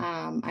then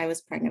I was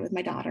pregnant with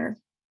my daughter.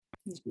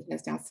 She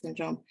has Down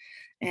syndrome.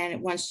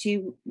 And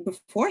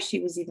before she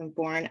was even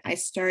born, I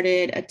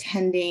started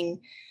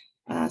attending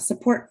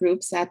support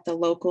groups at the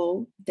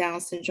local Down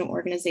syndrome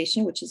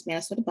organization, which is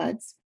Minnesota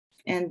Buds.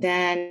 And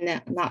then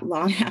not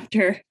long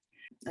after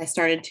I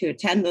started to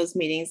attend those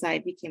meetings, I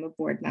became a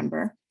board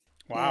member.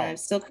 And Wow. I'm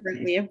still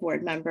currently a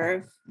board member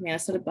of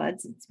Minnesota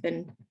Buds. It's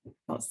been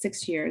about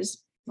 6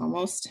 years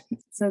almost.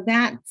 So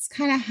that's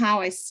kind of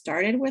how I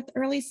started with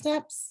Early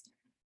Steps.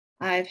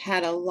 I've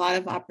had a lot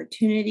of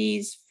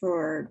opportunities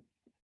for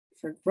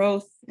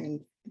growth and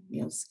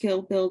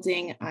skill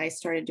building. I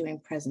started doing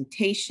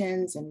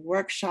presentations and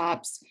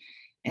workshops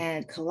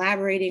and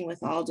collaborating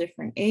with all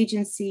different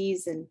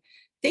agencies and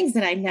things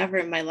that I never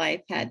in my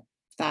life had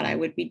thought I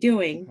would be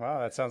doing. Wow,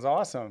 that sounds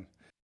awesome.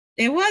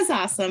 It was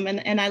awesome,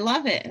 and I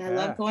love it. And I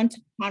love Yeah. going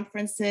to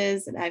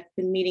conferences, and I've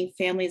been meeting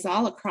families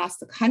all across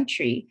the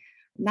country,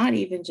 not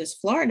even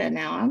just Florida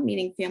now. I'm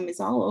meeting families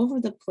all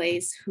over the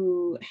place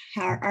who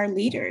are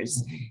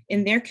leaders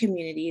in their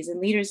communities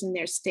and leaders in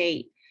their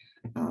state.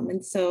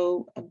 And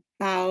so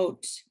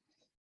about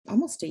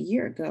almost a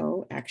year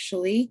ago,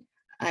 actually,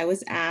 I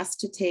was asked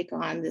to take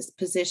on this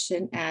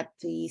position at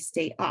the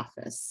state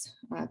office,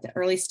 the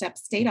Early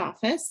Steps state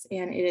office,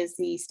 and it is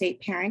the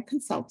state parent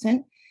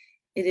consultant.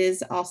 It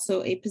is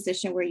also a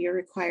position where you're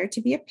required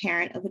to be a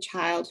parent of a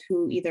child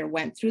who either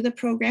went through the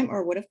program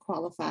or would have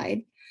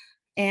qualified.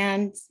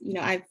 And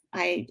I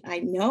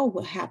know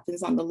what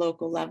happens on the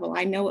local level.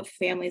 I know what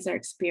families are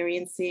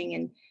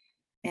experiencing,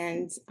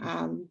 and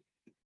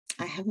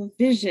I have a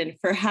vision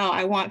for how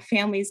I want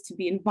families to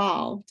be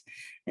involved.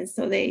 And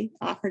so they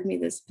offered me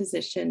this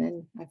position,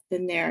 and I've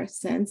been there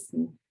since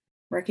and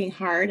working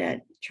hard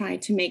at trying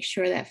to make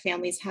sure that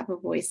families have a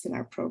voice in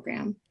our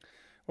program.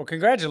 Well,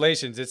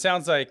 congratulations. It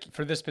sounds like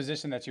for this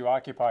position that you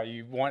occupy,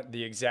 you want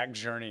the exact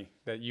journey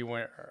that you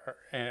went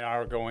and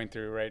are going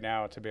through right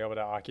now to be able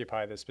to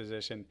occupy this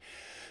position.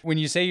 When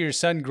you say your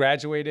son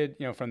graduated,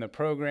 from the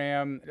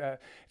program,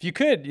 if you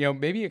could,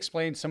 maybe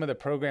explain some of the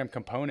program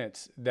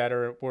components that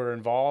were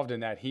involved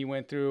and that he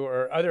went through,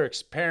 or other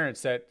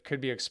parents that could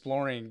be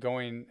exploring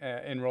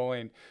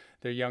enrolling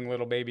their young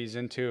little babies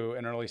into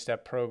an early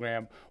step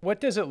program. What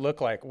does it look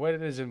like? What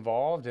is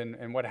involved,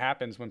 and what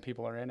happens when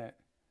people are in it?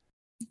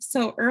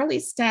 So Early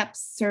Steps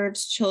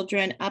serves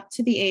children up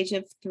to the age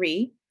of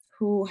 3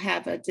 who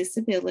have a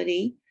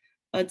disability,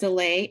 a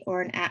delay, or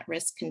an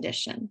at-risk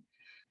condition.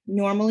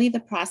 Normally, the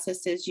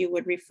process is you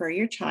would refer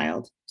your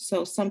child.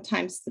 So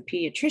sometimes the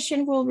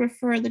pediatrician will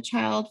refer the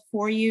child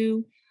for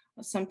you.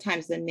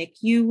 Sometimes the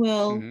NICU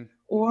will, Mm-hmm.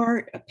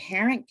 or a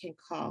parent can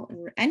call,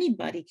 and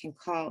anybody can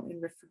call and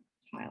refer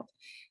the child.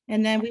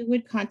 And then we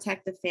would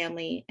contact the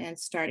family and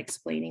start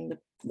explaining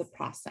the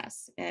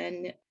process.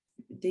 And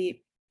the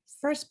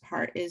first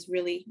part is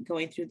really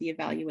going through the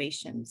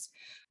evaluations.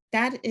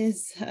 That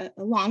is a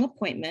long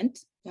appointment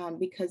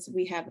because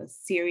we have a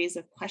series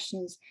of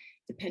questions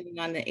depending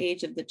on the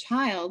age of the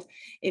child.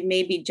 It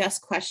may be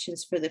just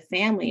questions for the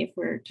family if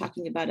we're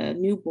talking about a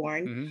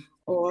newborn, Mm-hmm.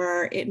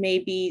 or it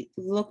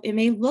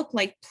may look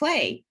like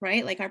play,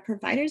 right? Like our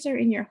providers are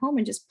in your home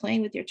and just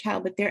playing with your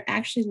child, but they're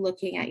actually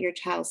looking at your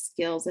child's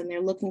skills, and they're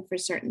looking for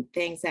certain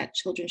things that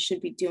children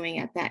should be doing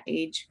at that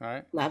age All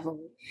right. level.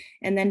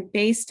 And then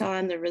based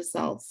on the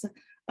results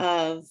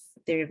of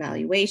their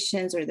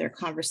evaluations or their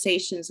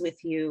conversations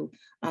with you,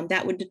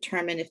 that would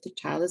determine if the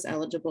child is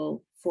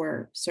eligible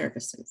for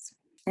services.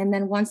 And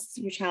then once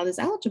your child is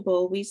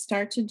eligible, we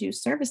start to do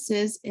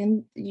services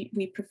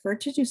we prefer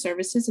to do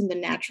services in the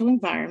natural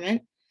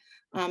environment.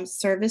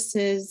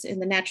 Services in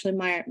the natural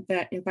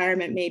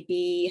environment may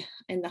be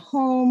in the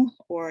home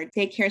or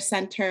daycare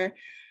center.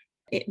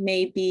 It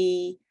may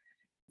be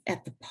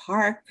at the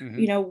park,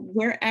 Hmm.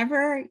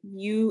 wherever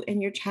you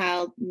and your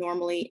child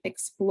normally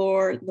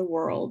explore the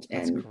world.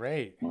 That's And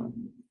great.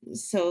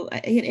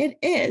 it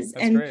is.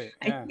 That's And great.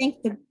 I Yeah.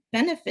 think the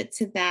benefit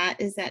to that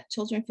is that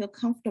children feel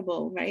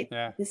comfortable, right?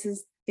 Yeah. This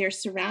is their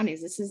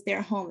surroundings, this is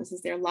their home, this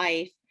is their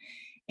life.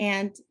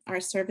 And our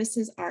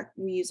services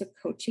we use a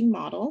coaching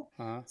model.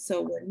 Uh-huh.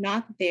 So we're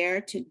not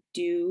there to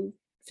do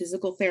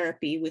physical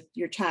therapy with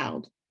your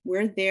child.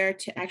 We're there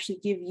to actually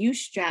give you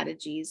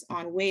strategies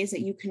on ways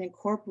that you can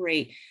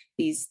incorporate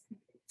these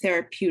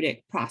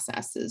therapeutic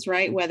processes,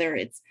 right? Whether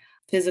it's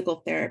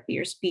physical therapy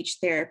or speech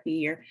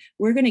therapy, or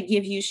we're going to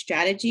give you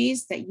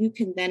strategies that you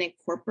can then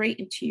incorporate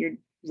into your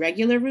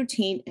regular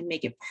routine and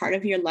make it part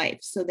of your life.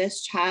 So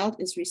this child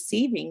is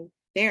receiving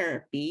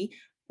therapy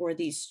or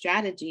these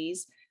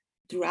strategies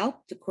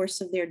throughout the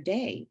course of their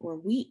day or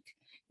week.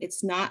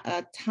 It's not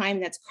a time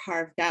that's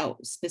carved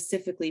out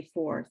specifically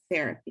for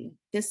therapy.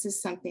 This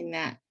is something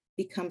that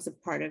becomes a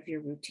part of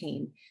your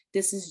routine.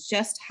 This is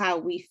just how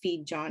we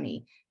feed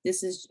Johnny.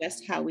 This is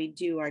just how we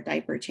do our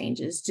diaper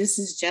changes. This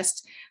is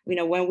just,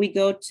 when we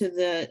go to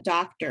the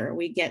doctor,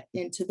 we get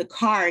into the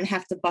car and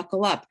have to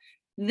buckle up.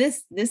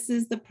 This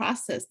is the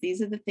process.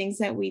 These are the things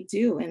that we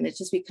do, and it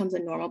just becomes a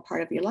normal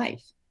part of your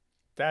life.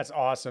 That's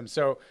awesome.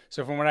 So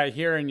from what I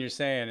hear and you're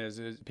saying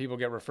is people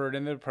get referred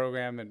into the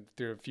program and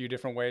through a few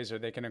different ways, or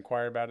they can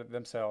inquire about it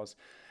themselves.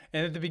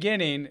 And at the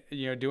beginning,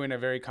 doing a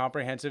very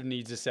comprehensive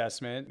needs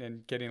assessment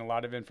and getting a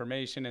lot of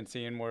information and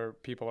seeing where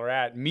people are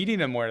at, meeting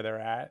them where they're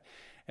at,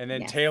 and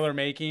then Yes. tailor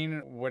making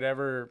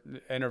whatever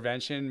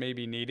intervention may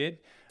be needed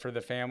for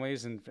the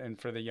families and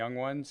for the young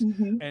ones.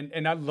 Mhm.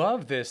 And I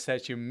love this,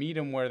 that you meet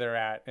them where they're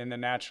at in the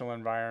natural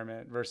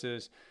environment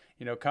versus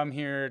come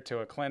here to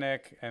a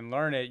clinic and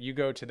learn it. You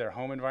go to their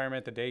home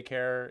environment, the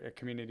daycare, a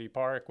community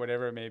park,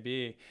 whatever it may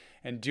be,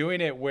 and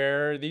doing it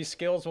where these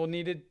skills will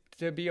need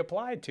to be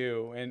applied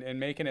to, and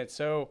making it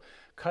so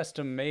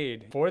custom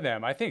made for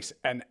them. I think it's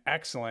an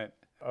excellent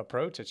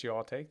approach that you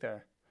all take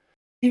there.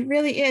 It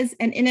really is.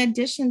 And in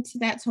addition to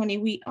that, Tony,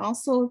 we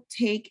also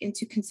take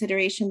into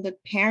consideration the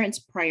parents'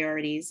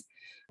 priorities.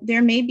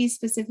 There may be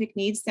specific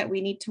needs that we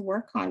need to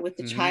work on with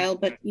the Hmm. child,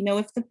 but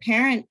if the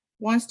parent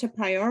wants to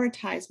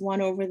prioritize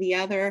one over the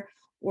other,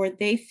 or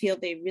they feel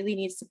they really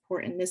need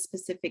support in this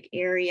specific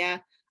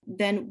area,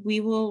 then we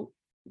will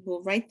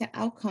write the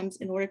outcomes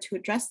in order to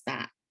address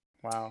that.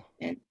 Wow.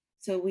 And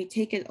so we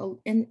take it,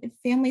 and if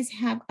families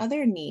have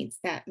other needs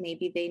that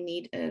maybe they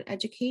need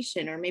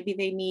education, or maybe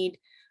they need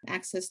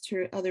access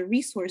to other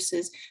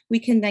resources, we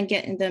can then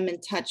get them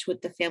in touch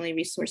with the family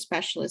resource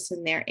specialists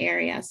in their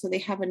area. So they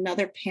have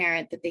another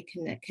parent that they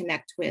can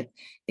connect with.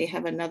 They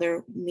have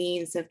another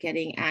means of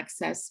getting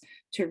access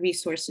to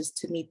resources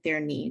to meet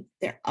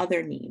their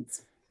other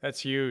needs. That's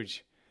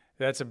huge.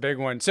 That's a big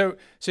one. So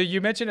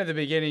you mentioned at the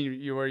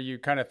beginning where you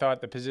kind of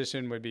thought the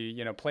position would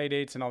be, play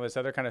dates and all this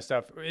other kind of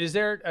stuff. Is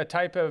there a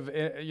type of,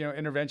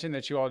 intervention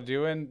that you all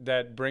doing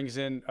that brings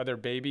in other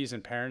babies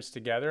and parents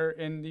together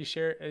in these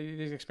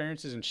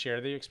experiences and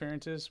share the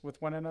experiences with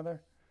one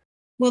another?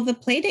 Well, the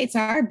play dates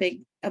are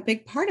a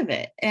big part of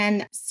it,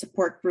 and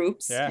support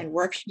groups Yeah. and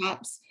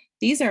workshops.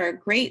 These are a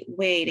great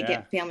way to Yeah.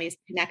 get families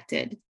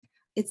connected.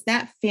 It's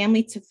that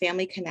family to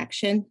family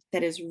connection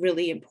that is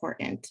really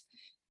important.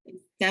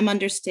 Them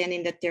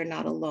understanding that they're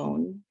not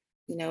alone.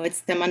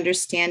 It's them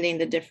understanding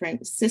the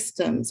different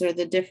systems or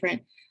the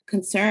different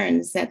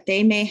concerns that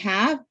they may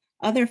have,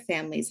 other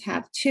families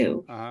have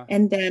too. Uh-huh.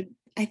 And then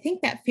I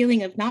think that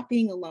feeling of not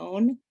being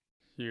alone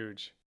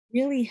Huge.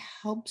 really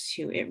helps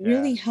you. It Yeah.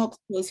 really helps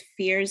those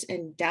fears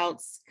and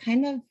doubts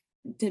kind of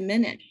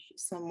diminish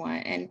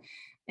somewhat,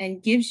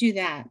 and gives you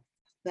that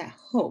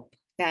hope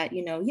that,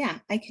 yeah,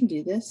 I can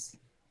do this.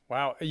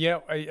 Wow.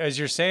 As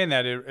you're saying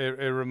that,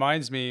 it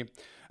reminds me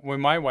when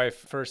my wife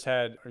first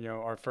had,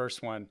 our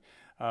first one,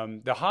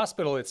 the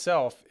hospital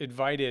itself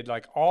invited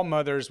like all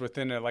mothers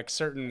within a like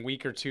certain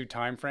week or two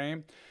time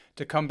frame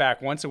to come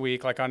back once a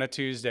week, like on a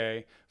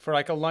Tuesday for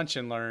like a lunch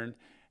and learn.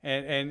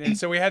 And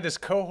so we had this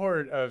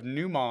cohort of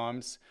new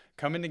moms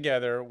coming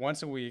together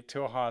once a week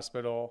to a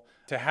hospital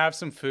to have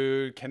some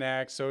food,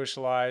 connect,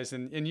 socialize.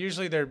 And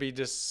usually there'd be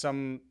just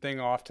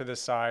something off to the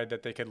side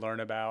that they could learn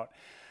about.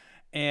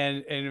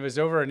 And it was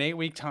over an 8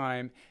 week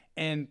time.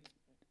 And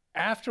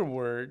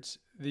afterwards,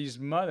 these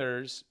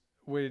mothers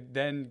would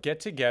then get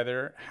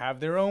together, have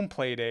their own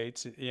play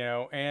dates,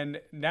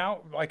 and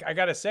now, like, I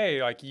gotta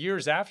say, like,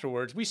 years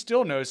afterwards, we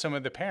still know some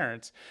of the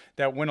parents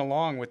that went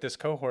along with this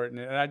cohort. And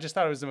I just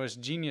thought it was the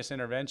most genius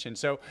intervention.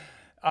 So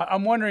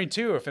I'm wondering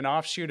too if an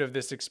offshoot of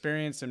this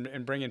experience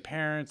and bringing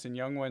parents and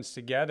young ones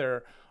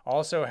together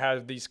also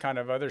have these kind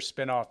of other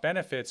spin-off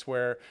benefits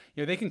where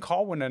they can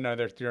call one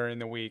another during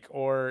the week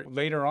or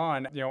later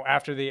on,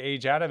 after they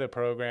age out of the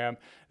program,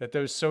 that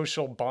those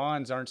social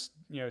bonds aren't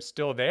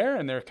still there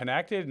and they're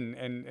connected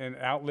and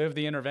outlive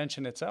the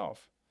intervention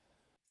itself.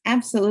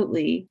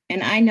 Absolutely.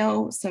 And I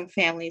know some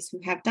families who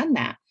have done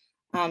that.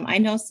 I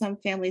know some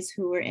families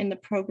who were in the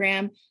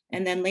program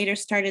and then later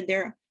started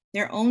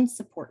their own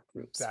support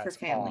groups for That's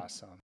family.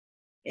 awesome.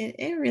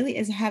 It really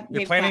is. You're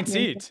They've planting gotten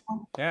seeds.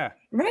 involved, Yeah.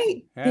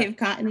 right? Yeah. They've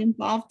gotten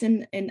involved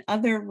in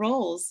other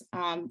roles,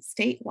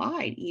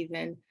 statewide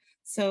even.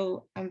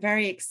 So I'm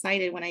very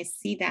excited when I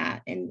see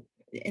that, and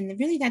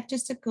really that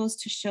just goes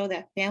to show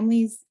that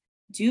families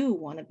do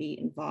want to be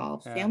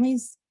involved. Yeah.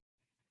 Families,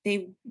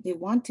 they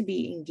want to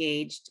be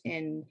engaged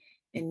and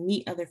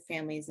meet other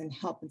families and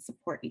help and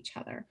support each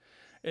other.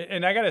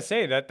 And I got to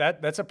say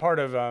that's a part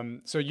of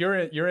so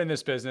you're in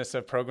this business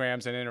of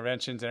programs and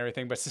interventions and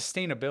everything, but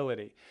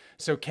sustainability.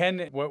 So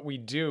can what we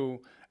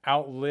do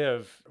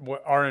outlive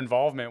our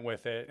involvement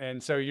with it?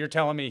 And so you're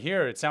telling me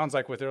here, it sounds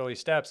like with early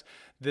steps,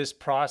 this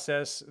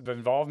process, the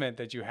involvement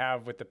that you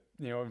have with the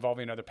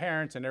involving other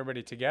parents and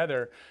everybody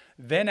together,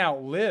 then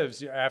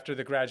outlives after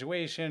the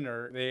graduation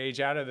or they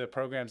age out of the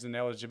programs and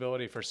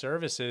eligibility for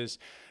services,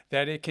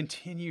 that it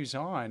continues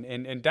on.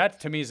 And that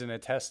to me is a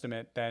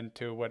testament then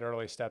to what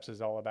early steps is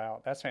all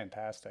about. That's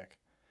fantastic.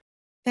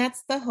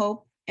 That's the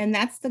hope and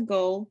that's the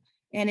goal.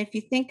 And if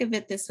you think of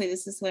it this way,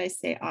 this is what I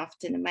say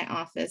often in my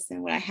office,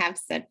 and what I have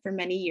said for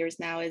many years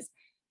now is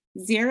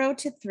 0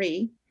 to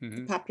 3, the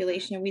Hmm.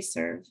 population we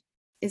serve,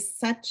 is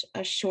such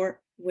a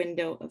short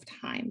window of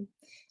time.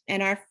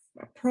 And our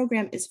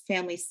program is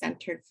family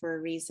centered for a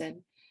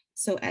reason.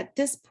 So at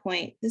this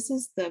point, these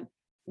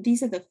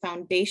are the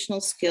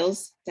foundational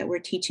skills that we're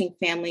teaching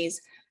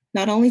families,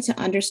 not only to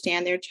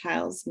understand their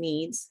child's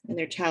needs and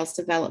their child's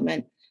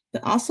development,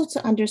 but also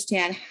to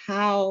understand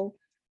how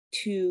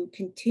to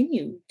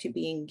continue to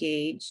be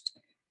engaged,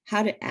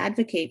 how to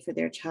advocate for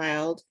their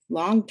child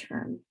long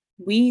term.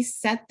 We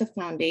set the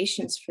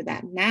foundations for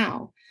that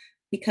now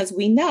because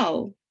we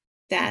know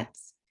that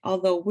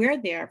although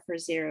we're there for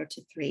 0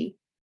 to 3,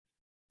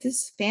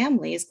 this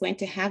family is going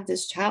to have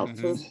this child Hmm.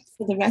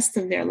 for the rest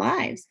of their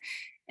lives.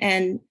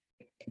 And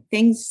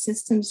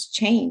systems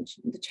change,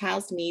 the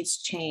child's needs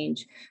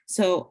change.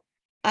 So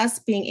us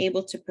being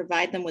able to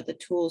provide them with the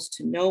tools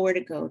to know where to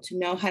go, to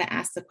know how to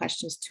ask the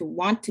questions, to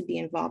want to be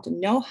involved, and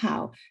know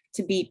how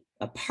to be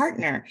a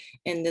partner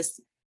in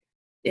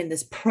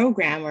this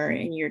program or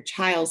in your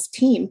child's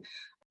team,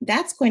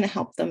 that's going to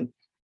help them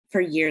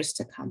for years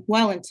to come,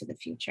 well into the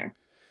future.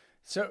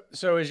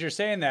 So as you're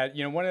saying that,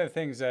 one of the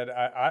things that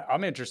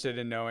I'm interested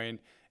in knowing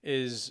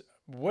is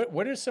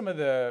what are some of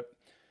the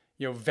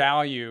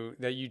value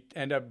that you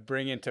end up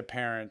bringing to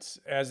parents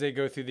as they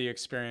go through the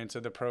experience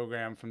of the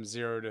program from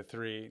 0 to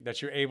 3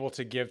 that you're able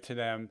to give to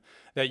them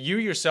that you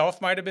yourself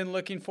might have been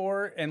looking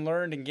for and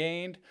learned and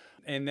gained,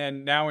 and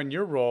then now in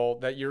your role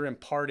that you're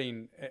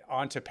imparting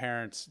onto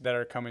parents that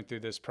are coming through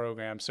this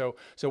program. So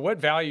what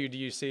value do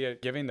you see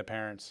it giving the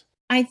parents?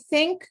 I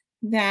think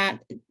that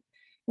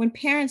when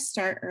parents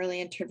start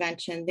early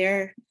intervention,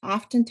 they're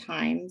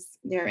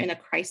in a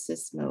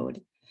crisis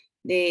mode.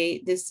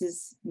 This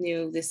is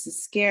new, this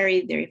is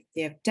scary.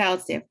 They have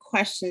doubts, they have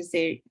questions,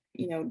 they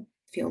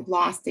feel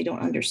lost, they don't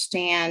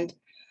understand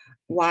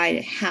why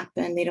it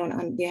happened.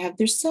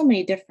 There's so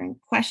many different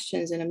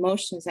questions and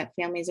emotions that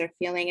families are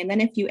feeling. And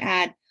then if you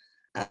add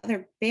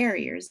other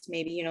barriers,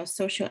 maybe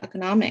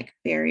socioeconomic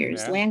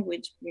barriers, Yeah.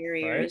 language Right.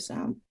 barriers,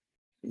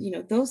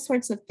 those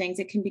sorts of things,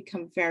 it can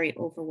become very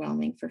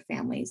overwhelming for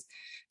families.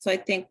 So I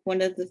think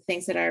one of the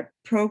things that our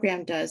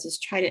program does is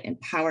try to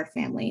empower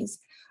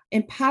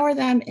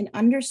them in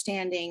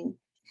understanding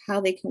how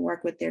they can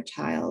work with their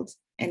child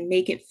and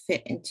make it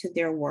fit into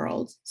their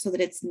world so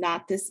that it's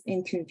not this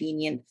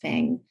inconvenient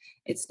thing.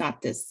 It's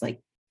not this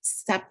like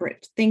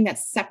separate thing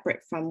that's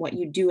separate from what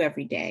you do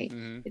every day.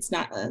 Hmm. It's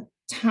not a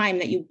time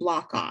that you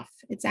block off.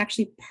 It's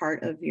actually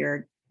part of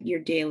your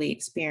daily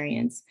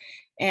experience.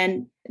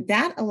 And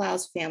that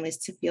allows families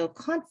to feel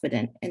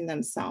confident in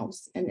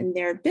themselves and in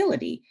their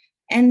ability,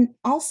 and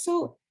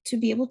also to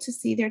be able to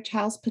see their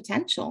child's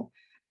potential.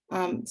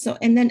 And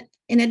then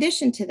in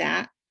addition to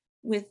that,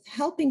 with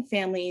helping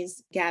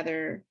families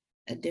gather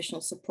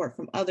additional support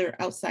from other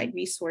outside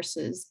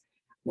resources,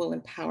 will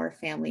empower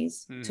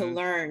families to Hmm.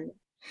 learn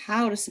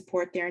how to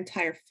support their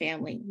entire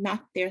family,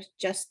 not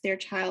just their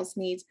child's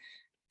needs,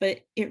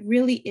 but it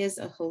really is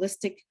a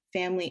holistic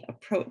family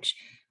approach.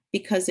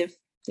 Because if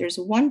there's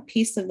one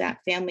piece of that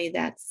family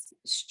that's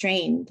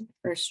strained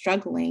or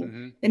struggling,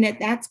 Hmm. then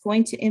that's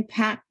going to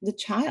impact the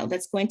child.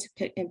 That's going to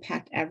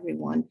impact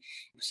everyone.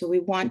 So we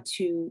want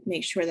to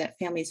make sure that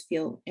families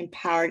feel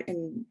empowered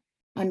and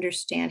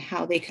understand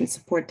how they can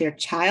support their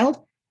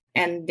child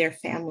and their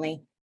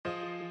family.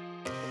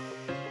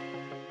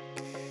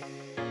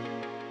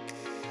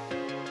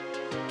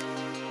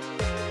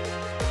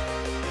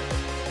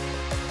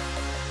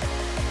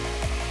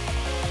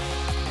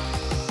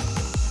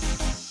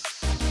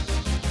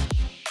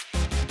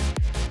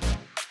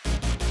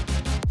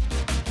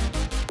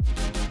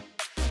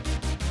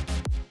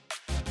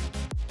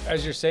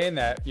 As you're saying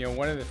that,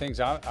 one of the things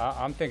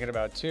I'm thinking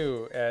about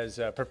too is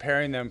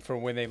preparing them for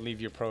when they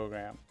leave your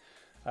program,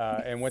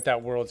 and what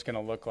that world's going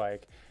to look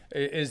like.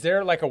 Is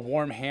there like a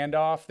warm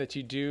handoff that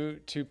you do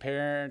to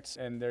parents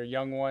and their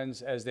young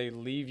ones as they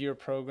leave your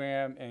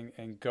program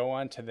and go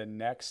on to the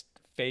next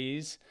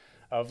phase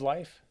of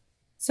life?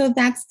 So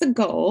that's the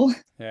goal.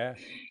 Yeah.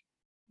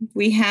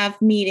 We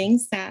have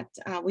meetings that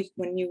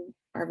when you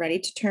are ready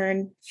to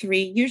turn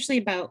 3, usually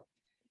about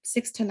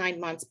 6 to 9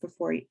 months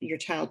before your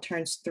child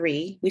turns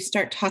 3, we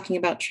start talking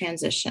about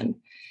transition.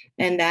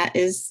 And that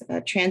is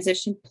a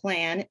transition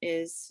plan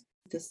is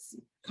this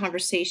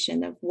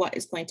conversation of what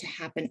is going to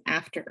happen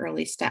after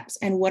early steps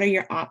and what are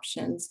your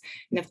options.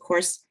 And of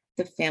course,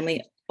 the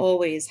family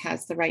always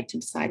has the right to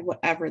decide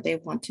whatever they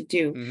want to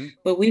do. Mm-hmm.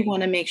 But we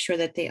want to make sure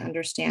that they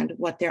understand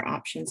what their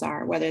options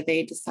are, whether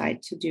they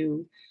decide to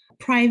do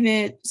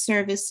private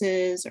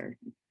services or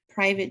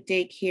private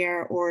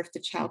daycare, or if the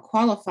child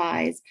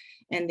qualifies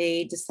and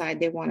they decide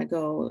they want to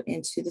go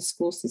into the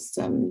school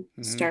system,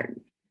 Mm-hmm. start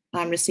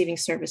receiving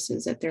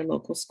services at their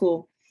local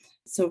school.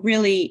 So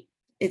really,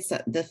 it's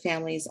the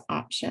family's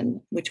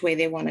option which way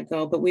they want to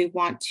go, but we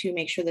want to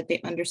make sure that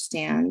they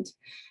understand,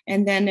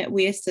 and then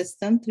we assist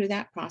them through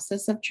that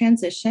process of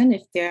transition.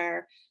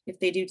 If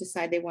they do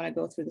decide they want to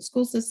go through the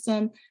school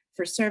system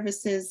for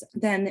services,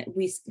 then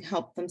we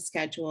help them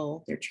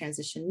schedule their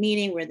transition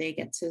meeting where they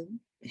get to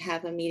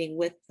have a meeting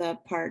with the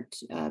Part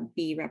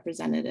B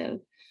representative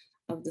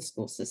of the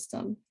school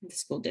system, the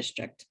school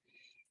district.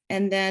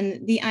 And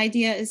then the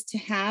idea is to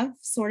have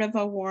sort of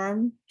a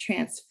warm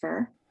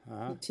transfer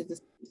Uh-huh. to the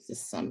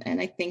system. And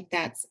I think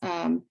that's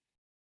an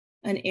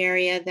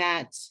area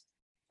that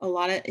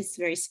it's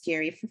very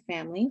scary for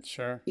families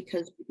Sure.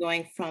 because we're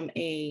going from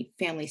a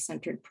family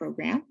centered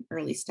program,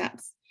 early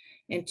steps,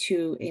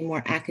 into a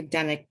more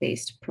academic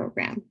based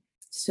program.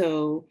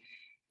 So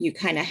you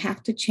kind of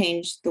have to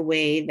change the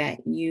way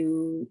that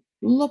you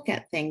look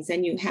at things,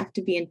 and you have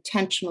to be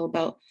intentional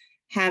about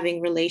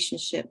having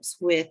relationships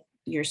with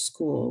your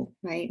school,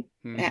 right?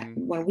 Mm-hmm.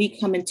 When we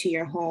come into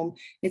your home,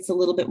 it's a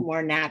little bit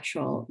more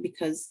natural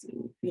because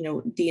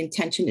the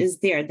intention is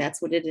there.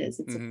 That's what it is.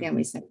 It's a Mm-hmm.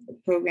 family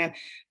centered program.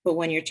 But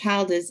when your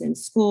child is in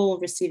school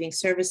receiving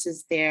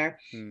services there,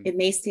 Mm. it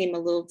may seem a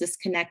little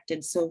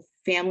disconnected. So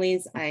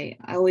families, I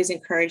always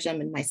encourage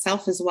them, and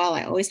myself as well,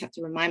 I always have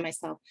to remind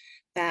myself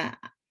that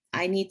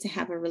I need to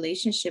have a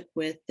relationship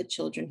with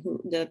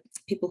the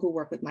people who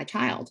work with my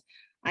child.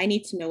 I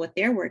need to know what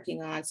they're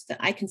working on so that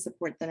I can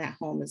support them at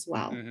home as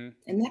well. Mm-hmm.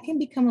 And that can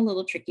become a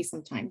little tricky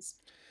sometimes.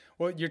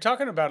 Well, you're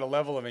talking about a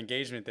level of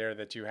engagement there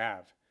that you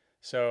have.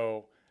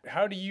 So,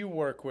 how do you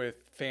work with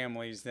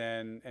families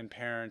then and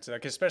parents?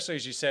 Like, especially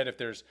as you said, if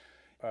there's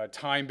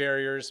time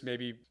barriers,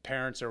 maybe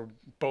parents are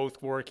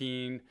both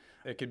working.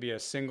 It could be a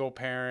single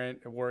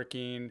parent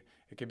working.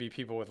 It could be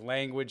people with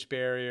language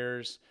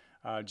barriers,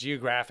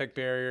 geographic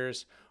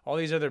barriers, all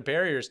these other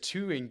barriers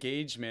to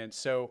engagement.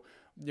 So,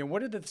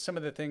 what are some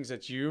of the things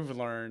that you've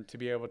learned to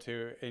be able to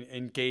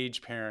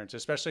engage parents,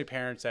 especially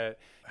parents that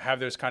have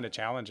those kind of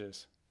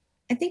challenges?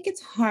 I think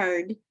it's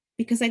hard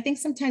because I think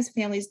sometimes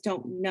families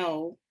don't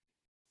know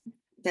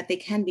that they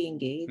can be Hmm.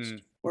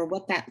 engaged or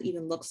what that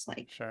even looks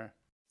like. Sure.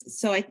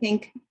 So I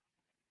think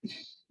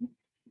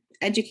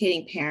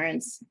educating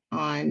parents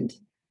on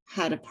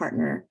how to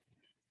partner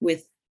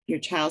with your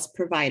child's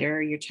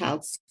provider, your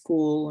child's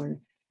school, or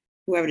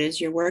whoever it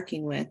is you're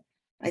working with,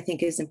 I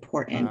think is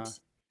important. Uh-huh.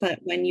 But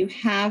when you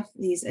have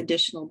these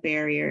additional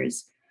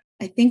barriers,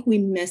 I think we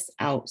miss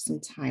out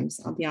sometimes.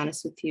 I'll be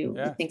honest with you. I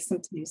Yeah. think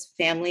sometimes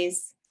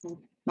families,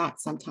 well,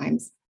 not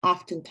sometimes,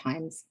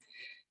 oftentimes,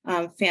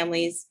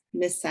 families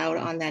miss out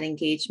on that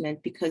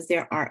engagement because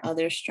there are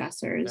other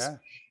stressors. Yeah.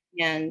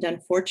 And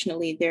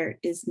unfortunately, there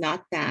is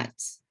not that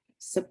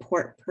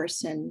support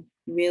person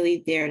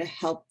really there to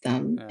help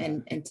them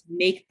Yeah. and to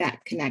make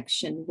that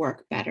connection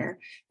work better.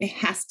 It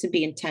has to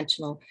be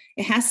intentional.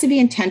 It has to be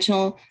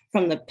intentional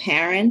from the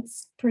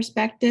parents'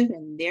 perspective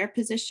and their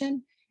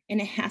position, and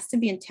it has to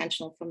be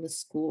intentional from the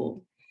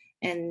school.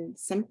 And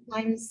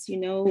sometimes,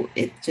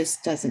 it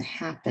just doesn't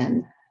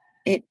happen.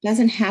 It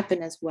doesn't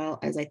happen as well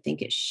as I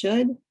think it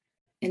should.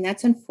 And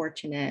that's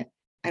unfortunate.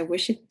 I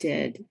wish it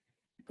did,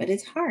 but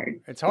it's hard.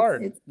 It's It's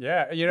hard. it's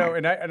Yeah.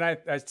 hard. And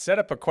I set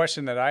up a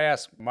question that I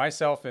ask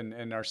myself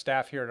and our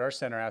staff here at our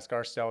center ask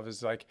ourselves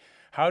is like,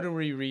 how do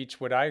we reach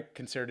what I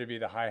consider to be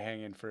the high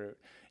hanging fruit?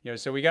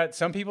 So we got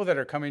some people that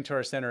are coming to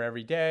our center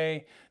every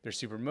day. They're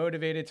super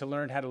motivated to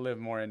learn how to live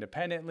more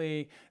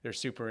independently. They're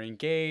super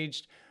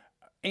engaged.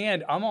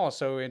 And I'm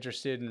also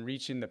interested in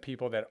reaching the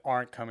people that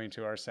aren't coming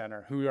to our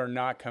center, who are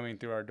not coming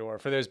through our door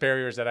for those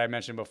barriers that I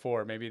mentioned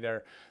before. Maybe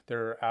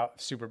they're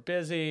out super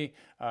busy.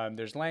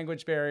 There's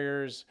language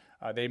barriers.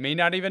 They may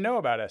not even know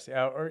about us,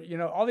 or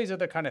all these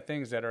other kind of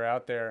things that are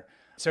out there.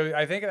 So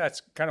I think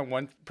that's kind of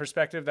one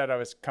perspective that I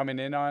was coming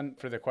in on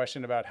for the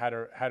question about how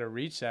to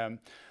reach them.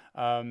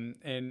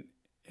 And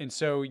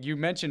so you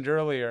mentioned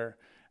earlier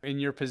in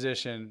your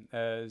position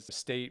as a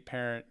state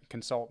parent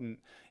consultant,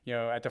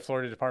 at the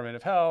Florida Department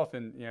of Health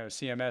and,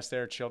 CMS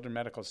there, Children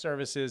Medical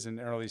Services and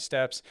Early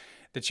Steps,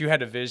 that you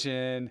had a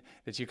vision,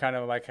 that you kind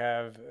of like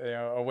have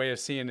a way of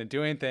seeing and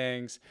doing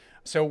things.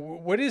 So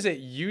what is it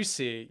you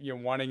see? You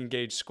want to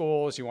engage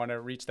schools, you want to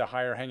reach the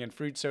higher hanging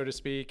fruit, so to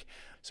speak.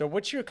 So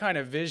what's your kind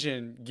of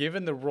vision,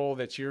 given the role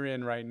that you're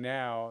in right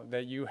now,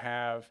 that you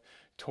have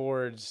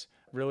towards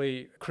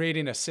really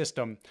creating a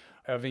system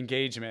of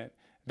engagement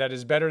that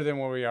is better than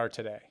where we are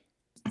today?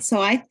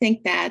 So I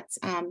think that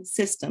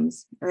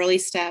systems, early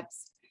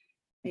steps,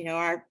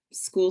 our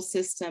school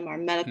system, our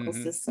medical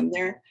Hmm. system,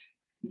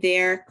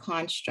 they're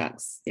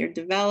constructs. They're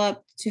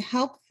developed to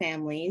help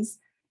families,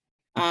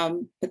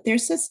 but they're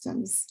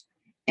systems.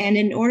 And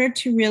in order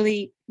to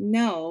really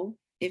know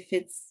if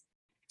it's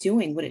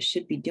doing what it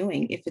should be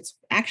doing, if it's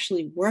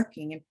actually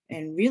working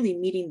and really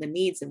meeting the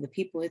needs of the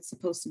people it's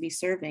supposed to be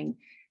serving,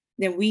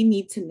 then we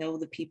need to know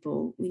the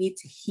people. We need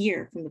to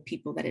hear from the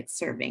people that it's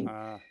serving.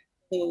 Uh,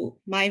 So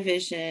my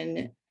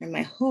vision and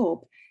my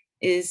hope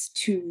is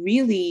to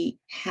really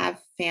have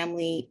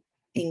family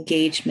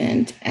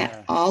engagement at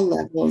yeah. all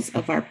levels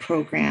of our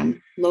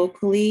program,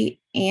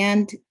 locally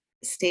and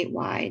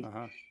statewide.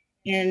 Uh-huh.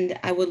 And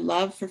I would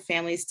love for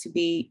families to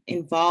be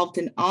involved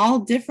in all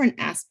different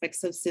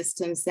aspects of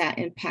systems that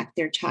impact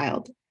their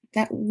child,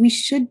 that we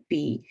should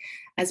be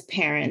as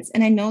parents.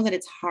 And I know that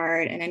it's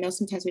hard, and I know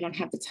sometimes we don't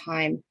have the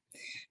time,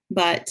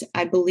 but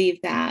I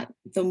believe that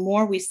the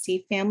more we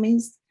see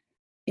families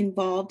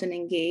involved and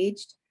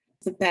engaged,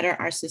 the better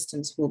our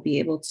systems will be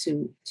able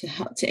to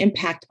help to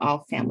impact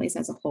all families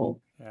as a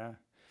whole. Yeah.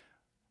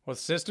 Well,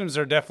 systems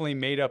are definitely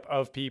made up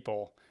of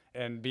people,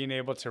 and being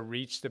able to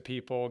reach the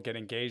people, get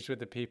engaged with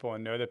the people,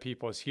 and know the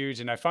people is huge.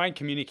 And I find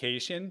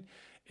communication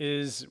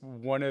is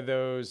one of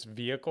those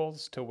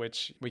vehicles to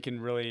which we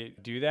can really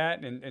do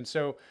that. And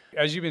so,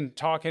 as you've been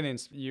talking,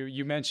 and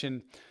you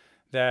mentioned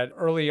that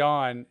early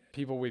on,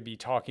 people would be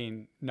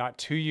talking not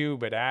to you,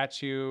 but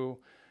at you,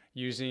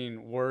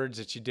 using words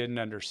that you didn't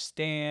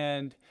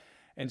understand.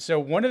 And so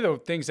one of the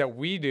things that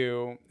we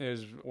do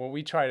is what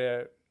we try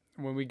to,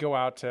 when we go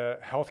out to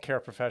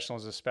healthcare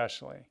professionals,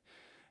 especially,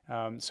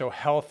 so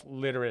health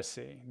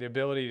literacy, the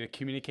ability to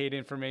communicate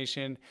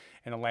information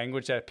in a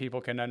language that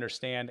people can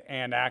understand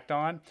and act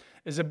on,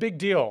 is a big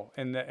deal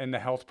in the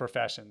health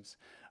professions.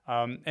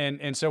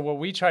 And so what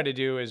we try to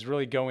do is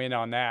really go in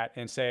on that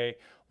and say,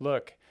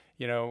 look,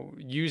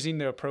 using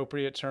the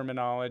appropriate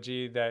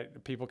terminology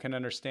that people can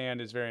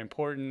understand is very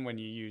important. When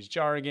you use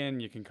jargon,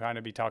 you can kind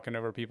of be talking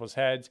over people's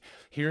heads.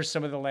 Here's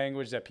some of the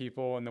language that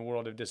people in the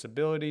world of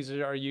disabilities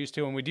are used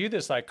to. And we do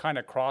this like kind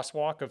of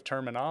crosswalk of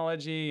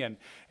terminology and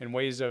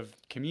ways of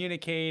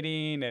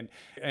communicating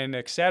and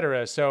et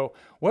cetera. So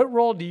what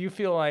role do you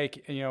feel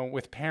like,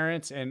 with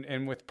parents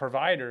and with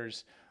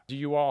providers, do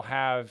you all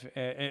have,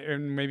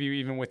 and maybe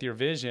even with your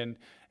vision,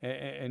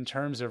 in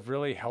terms of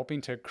really helping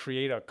to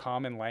create a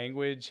common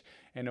language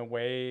in a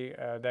way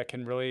that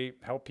can really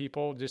help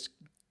people just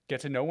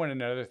get to know one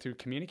another through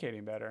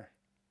communicating better?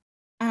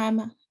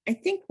 I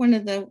think one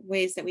of the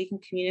ways that we can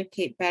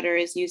communicate better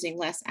is using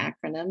less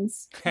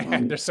acronyms.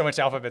 There's so much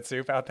alphabet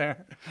soup out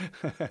there.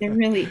 There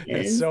really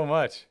It's is. so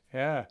much.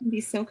 Yeah. It can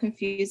be so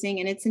confusing,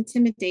 and it's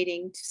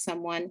intimidating to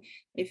someone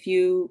if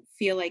you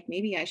feel like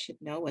maybe I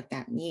should know what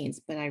that means,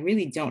 but I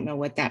really don't know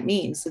what that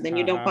means. So then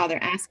you don't Uh-huh. bother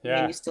asking and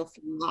Yeah. you still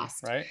feel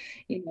lost. Right.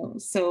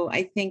 So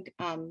I think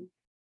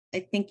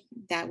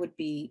that would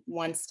be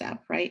one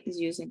step, right? Is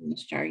using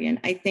this jargon.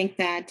 I think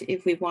that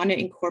if we want to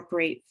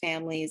incorporate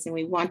families and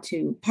we want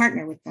to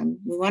partner with them,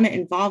 we want to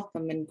involve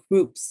them in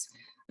groups,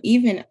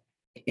 even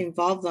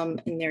involve them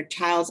in their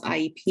child's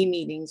IEP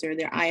meetings or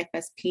their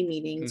IFSP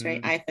meetings,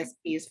 right? Hmm.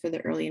 IFSP is for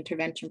the early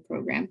intervention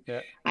program. Yeah.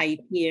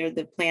 IEP are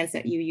the plans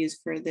that you use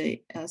for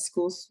the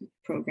schools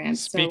program.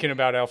 So, Speaking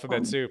about alphabet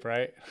um, soup,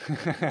 right?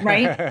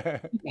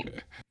 right? Yeah.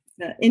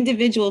 The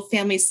individual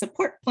family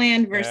support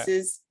plan Yeah.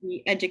 versus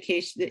the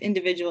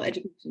individual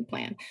education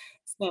plan.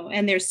 So,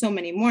 and there's so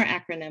many more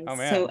acronyms. Oh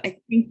man. So I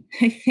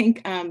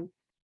think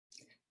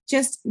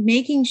just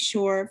making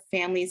sure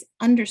families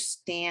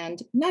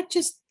understand not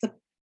just the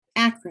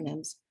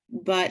acronyms,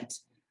 but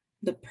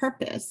the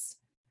purpose,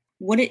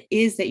 what it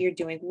is that you're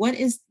doing, what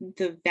is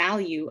the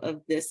value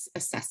of this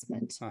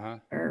assessment, Uh-huh.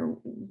 or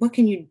what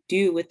can you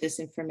do with this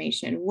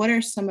information? What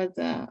are some of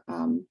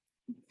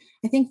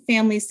I think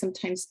families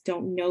sometimes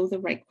don't know the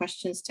right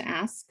questions to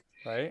ask.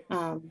 Right.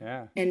 Um,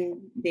 Yeah. and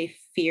they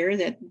fear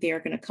that they're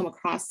going to come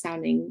across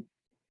sounding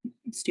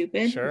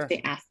stupid if Sure.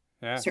 they ask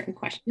Yeah. certain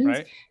questions.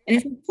 Right. And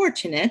it's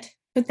unfortunate,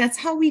 but that's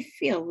how we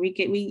feel.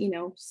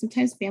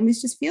 Sometimes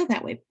families just feel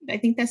that way. I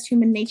think that's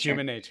human It's nature.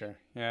 human nature.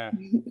 Yeah.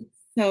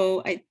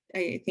 So I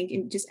think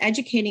in just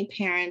educating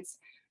parents,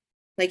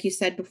 like you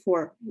said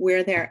before,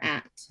 where they're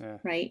at, Yeah.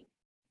 right?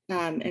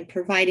 And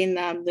providing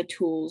them the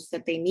tools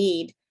that they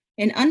need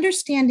and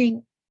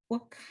understanding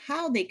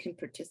how they can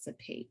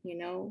participate,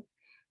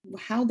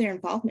 how their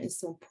involvement is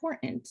so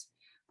important,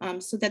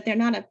 so that they're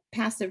not a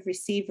passive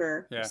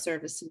receiver of Yeah.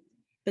 services,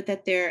 but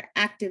that they're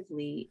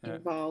actively Yeah.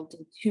 involved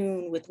in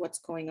tune with what's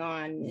going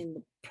on in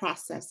the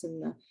process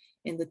and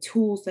the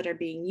tools that are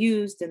being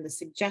used and the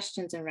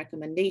suggestions and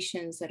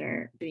recommendations that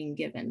are being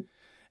given.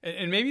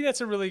 And maybe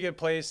that's a really good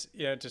place,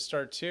 to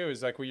start too,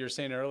 is like what you were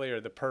saying earlier,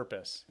 the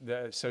purpose.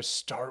 So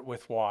start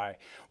with why.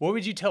 What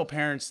would you tell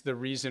parents the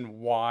reason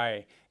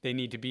why they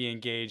need to be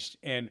engaged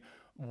and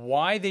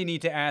why they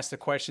need to ask the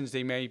questions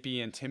they may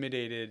be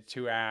intimidated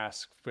to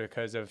ask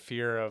because of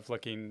fear of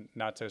looking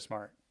not so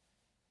smart?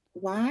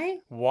 Why?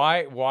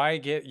 Why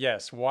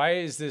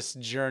is this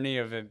journey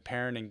of a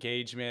parent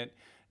engagement,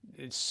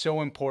 it's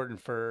so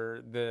important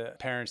for the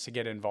parents to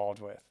get involved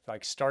with,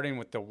 like starting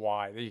with the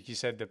why, like you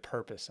said, the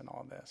purpose and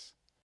all this.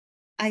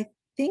 I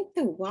think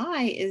the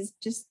why is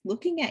just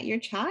looking at your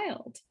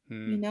child. You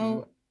Hmm.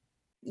 know,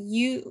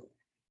 you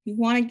you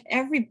want to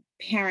every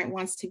parent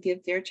wants to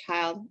give their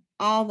child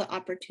all the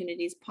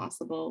opportunities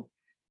possible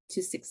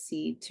to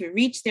succeed, to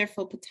reach their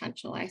full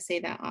potential. I say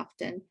that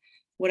often,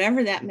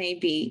 whatever that may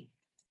be.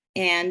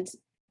 And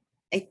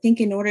I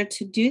think in order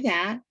to do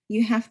that,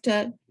 you have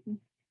to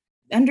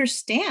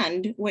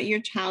understand what your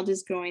child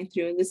is going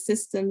through, the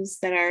systems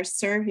that are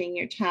serving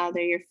your child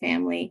or your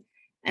family.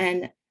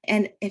 And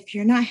if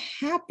you're not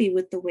happy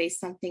with the way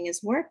something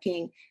is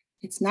working,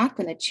 it's not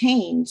going to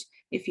change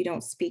if you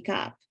don't speak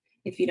up,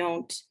 if you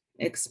don't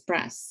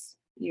express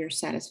your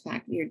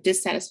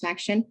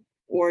dissatisfaction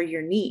or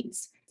your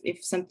needs.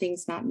 If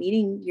something's not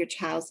meeting your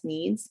child's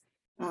needs,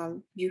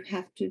 you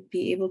have to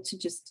be able to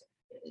just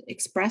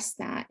express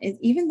that,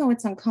 even though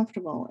it's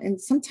uncomfortable. And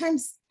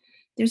sometimes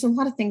there's a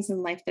lot of things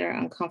in life that are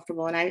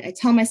uncomfortable. And I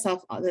tell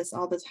myself this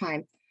all the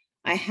time.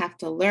 I have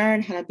to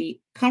learn how to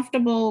be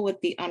comfortable with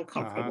the Uh-huh.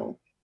 uncomfortable,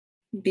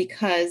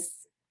 because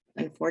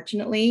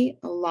unfortunately,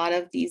 a lot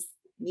of these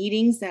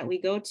meetings that we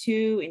go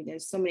to, and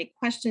there's so many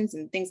questions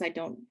and things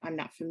I'm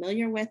not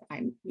familiar with.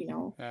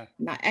 Yeah.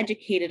 Not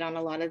educated on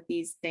a lot of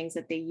these things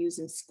that they use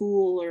in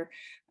school, or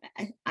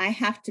I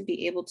have to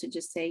be able to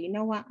just say, you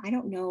know what, I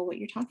don't know what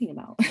you're talking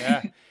about.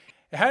 Yeah.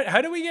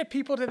 How do we get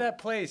people to that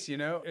place,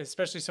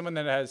 especially someone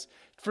that has,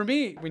 for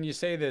me, when you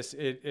say this,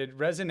 it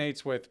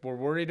resonates with, we're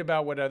worried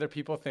about what other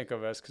people think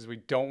of us because we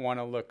don't want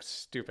to look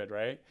stupid,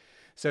 right?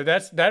 So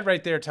that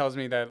right there tells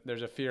me that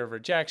there's a fear of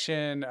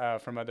rejection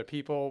from other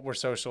people. We're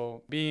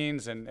social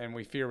beings, and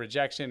we fear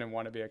rejection and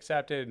want to be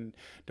accepted and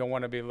don't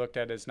want to be looked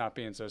at as not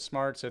being so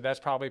smart. So that's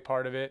probably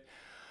part of it.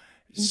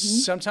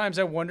 Mhm. Sometimes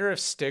I wonder if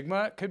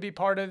stigma could be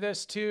part of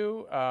this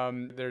too.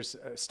 There's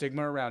a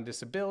stigma around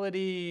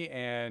disability,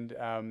 and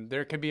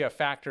there could be a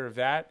factor of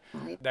that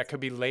Right. that could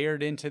be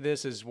layered into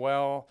this as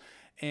well.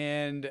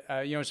 And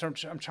so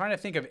I'm trying to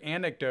think of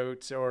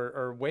anecdotes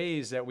or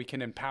ways that we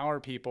can empower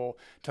people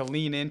to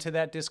lean into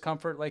that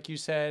discomfort, like you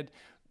said,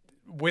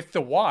 with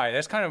the why.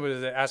 That's kind of what I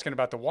was asking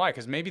about, the why,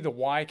 because maybe the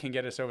why can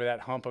get us over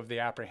that hump of the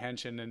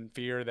apprehension and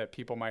fear that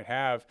people might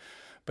have.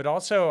 But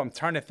also, I'm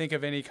trying to think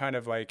of any kind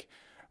of like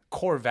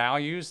core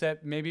values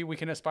that maybe we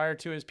can aspire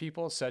to as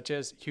people, such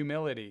as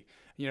humility.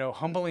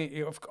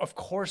 Humbling. Of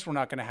course, we're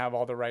not going to have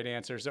all the right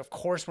answers. Of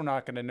course, we're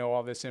not going to know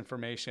all this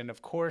information.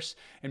 Of course,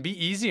 and be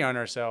easy on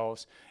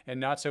ourselves and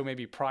not so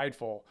maybe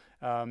prideful.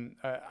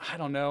 I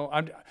don't know.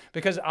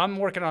 Because I'm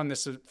working on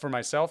this for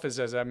myself as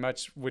I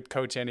much would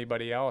coach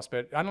anybody else.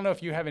 But I don't know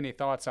if you have any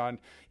thoughts on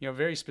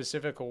very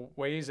specific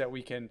ways that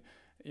we can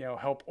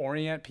help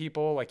orient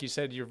people. Like you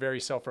said, you're very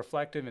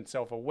self-reflective and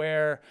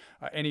self-aware.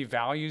 Any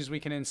values we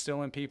can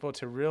instill in people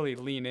to really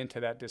lean into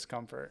that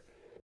discomfort.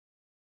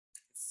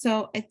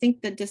 So I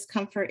think the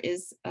discomfort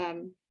is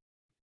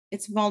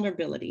it's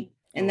vulnerability,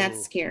 and that's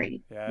Oh,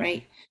 scary, yeah,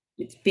 right?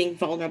 It's being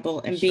vulnerable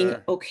and being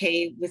sure.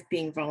 okay with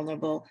being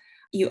vulnerable.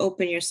 You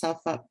open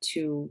yourself up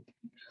to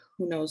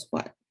who knows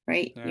what,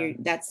 right? Yeah,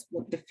 That's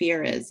what the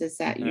fear is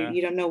that yeah.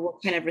 you don't know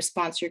what kind of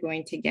response you're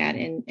going to get,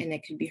 and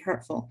it can be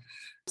hurtful.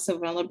 So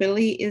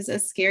vulnerability is a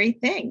scary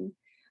thing.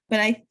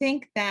 But I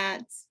think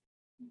that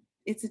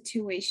it's a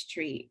two-way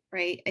street,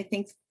 right? I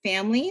think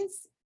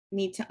families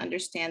need to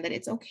understand that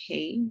it's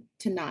okay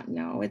to not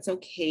know. It's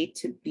okay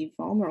to be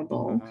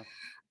vulnerable, Uh-huh.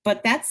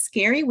 but that's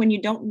scary when you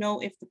don't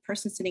know if the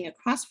person sitting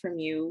across from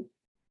you,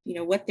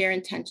 what their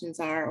intentions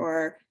are,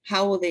 or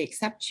how will they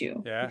accept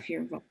you Yeah, if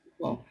you're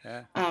vulnerable.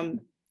 yeah.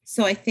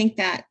 So I think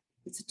that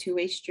it's a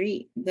two-way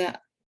street. The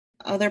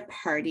other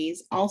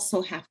parties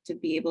also have to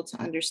be able to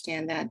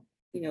understand that,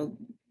 you know,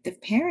 the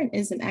parent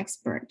is an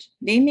expert.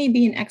 They may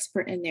be an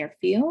expert in their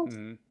field,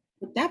 Hmm.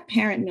 but that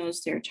parent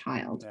knows their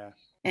child. Yeah,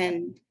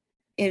 And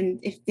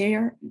if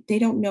they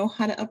don't know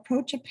how to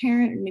approach a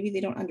parent, or maybe they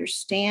don't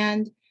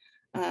understand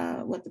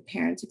what the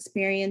parent's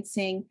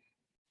experiencing,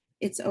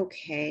 it's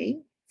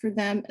okay for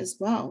them as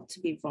well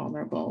to be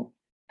vulnerable.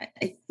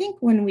 I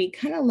think when we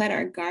kind of let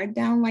our guard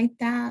down like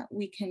that,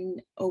 we can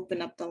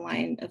open up the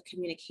line of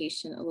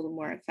communication a little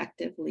more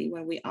effectively,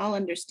 when we all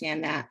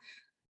understand that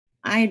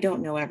I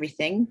don't know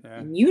everything yeah.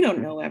 and you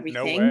don't know No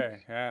everything,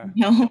 way.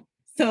 Yeah.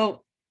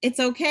 so it's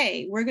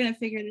okay. We're going to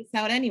figure this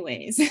out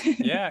anyways.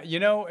 Yeah,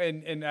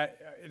 and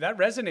that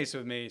resonates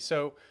with me.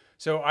 So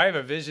I have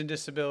a vision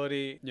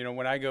disability.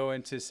 When I go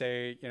into,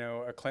 say,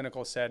 a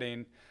clinical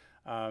setting,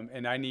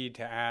 and I need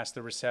to ask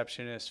the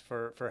receptionist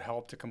for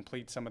help to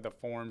complete some of the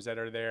forms that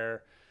are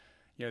there.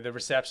 The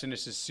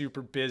receptionist is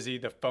super busy.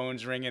 The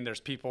phone's ringing. There's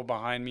people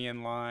behind me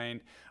in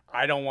line.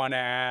 I don't want to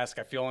ask.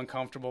 I feel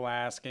uncomfortable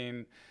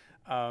asking,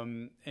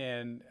 and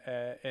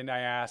I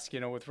ask,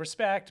 with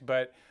respect,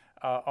 but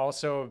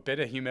also a bit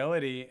of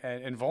humility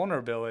and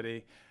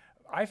vulnerability.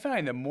 I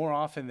find that more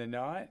often than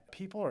not,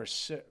 people are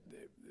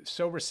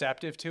so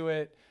receptive to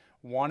it,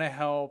 want to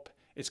help.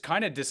 It's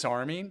kind of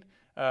disarming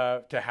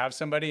to have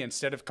somebody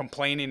instead of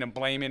complaining and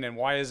blaming and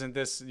why isn't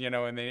this, in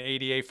the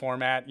ADA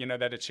format,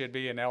 that it should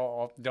be, and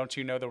don't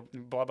you know the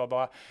blah blah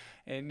blah.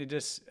 And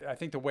I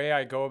think the way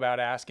I go about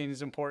asking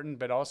is important,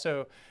 but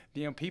also,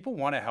 people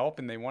want to help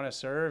and they want to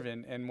serve,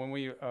 and when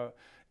we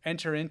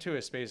enter into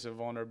a space of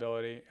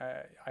vulnerability,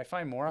 I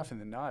find more often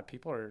than not,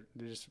 people are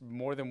just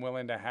more than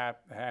willing to have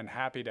and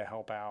happy to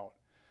help out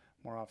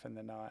more often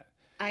than not.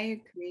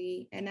 I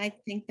agree. And I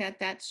think that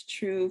that's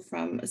true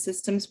from a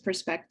systems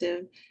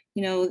perspective.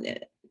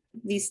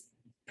 These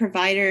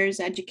providers,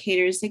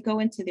 educators, they go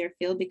into their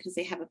field because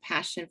they have a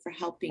passion for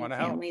helping Want to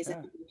help? families and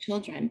Yeah. helping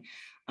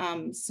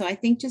children. So I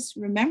think just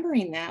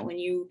remembering that when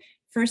you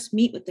first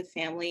meet with the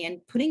family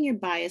and putting your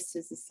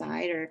biases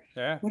aside or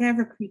Yeah.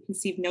 whatever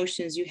preconceived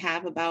notions you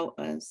have about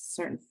a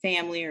certain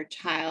family or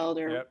child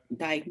or Yep.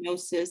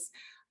 diagnosis,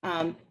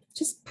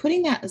 just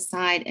putting that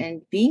aside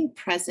and being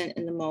present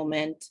in the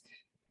moment,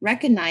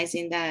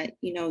 recognizing that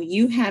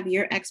you have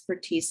your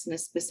expertise in a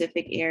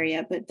specific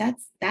area, but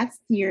that's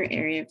your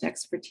area of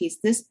expertise.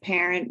 This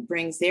parent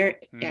brings their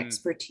Mm.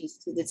 expertise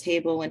to the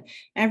table, and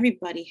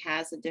everybody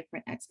has a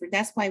different expert.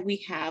 That's why we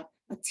have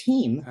a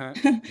team.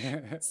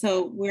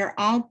 So we're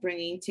all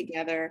bringing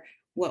together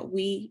what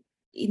we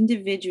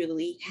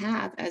individually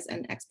have as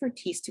an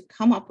expertise to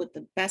come up with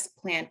the best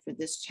plan for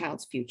this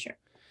child's future.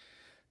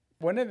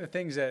 One of the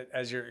things that,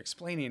 as you're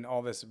explaining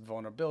all this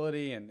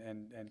vulnerability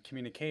and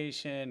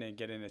communication and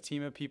getting a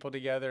team of people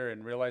together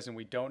and realizing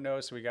we don't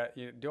know, so we got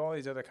do all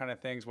these other kind of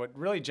things. What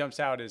really jumps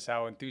out is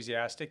how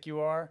enthusiastic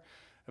you are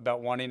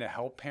about wanting to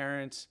help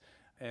parents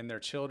and their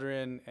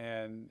children,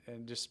 and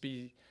just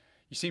be.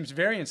 You seems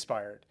very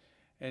inspired,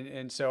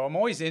 and so I'm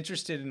always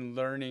interested in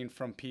learning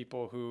from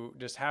people who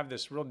just have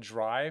this real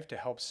drive to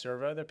help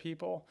serve other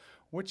people.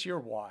 What's your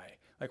why?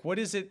 Like, what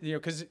is it?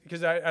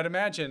 Because I'd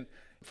imagine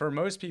for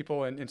most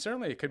people, and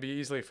certainly it could be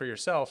easily for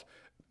yourself,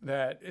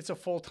 that it's a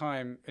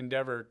full-time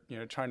endeavor,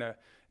 trying to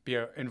be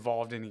a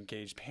involved and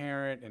engaged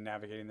parent and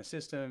navigating the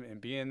system and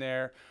being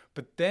there.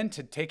 But then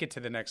to take it to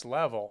the next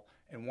level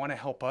and want to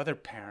help other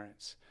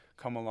parents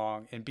come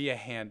along and be a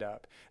hand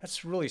up,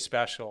 that's really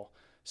special.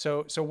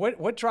 So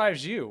what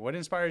drives you? What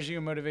inspires you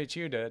and motivates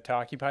you to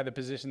occupy the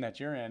position that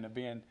you're in of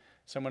being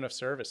someone of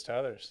service to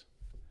others?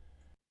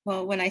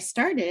 Well, when I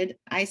started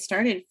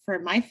for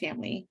my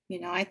family.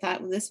 I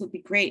thought, well, this would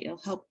be great. It'll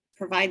help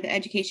provide the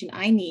education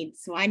I need.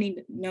 So I need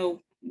to know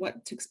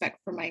what to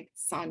expect for my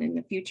son in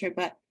the future.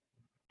 But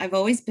I've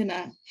always been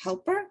a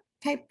helper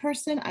type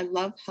person. I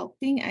love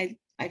helping.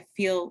 I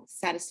feel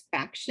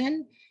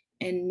satisfaction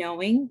in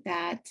knowing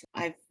that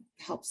I've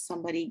helped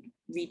somebody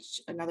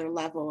reach another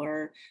level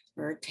or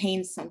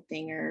attain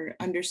something or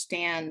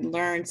understand,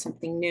 learn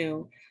something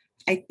new.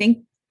 I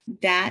think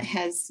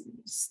that's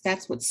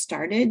what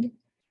started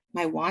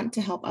my want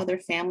to help other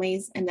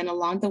families. And then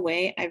along the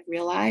way, I've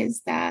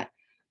realized that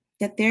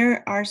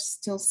there are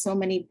still so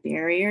many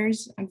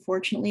barriers,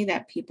 unfortunately,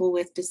 that people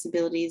with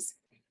disabilities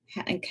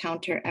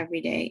encounter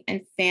every day,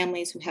 and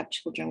families who have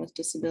children with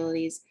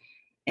disabilities.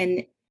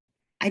 And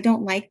I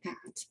don't like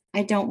that.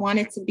 I don't want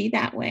it to be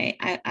that way.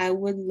 I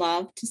would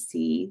love to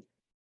see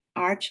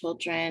our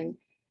children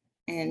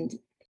and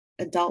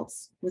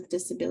adults with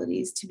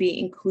disabilities to be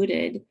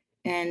included.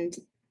 And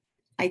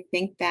I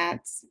think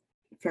that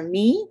for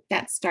me,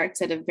 that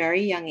starts at a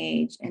very young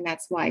age. And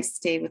that's why I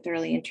stay with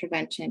early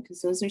intervention,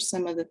 because those are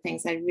some of the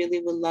things I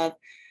really would love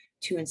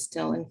to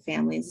instill in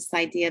families. This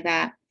idea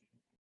that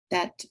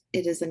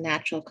it is a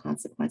natural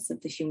consequence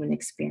of the human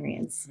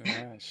experience.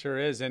 Yeah, it sure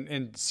is.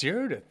 And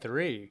 0 to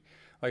 3,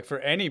 like for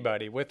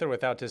anybody with or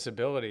without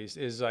disabilities,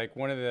 is like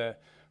one of the,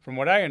 from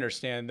what I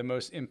understand, the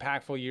most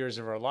impactful years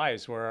of our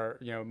lives, where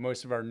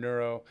most of our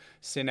neuro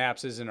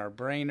synapses in our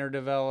brain are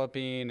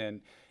developing,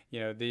 and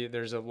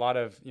there's a lot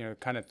of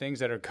kind of things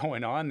that are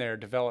going on there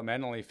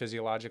developmentally,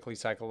 physiologically,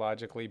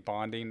 psychologically,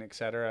 bonding, et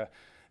cetera,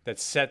 that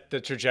set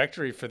the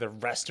trajectory for the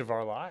rest of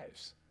our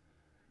lives.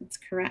 That's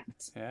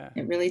correct. Yeah.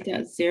 It really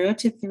does. 0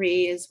 to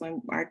 3 is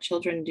when our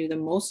children do the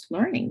most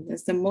learning.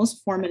 It's the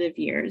most formative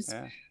years.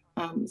 Yeah.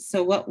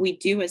 So what we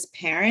do as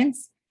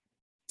parents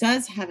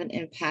does have an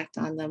impact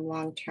on them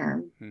long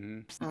term.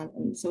 Mm-hmm.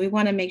 And so we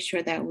want to make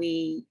sure that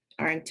we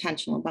are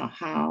intentional about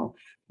how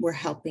we're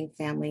helping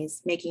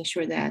families, making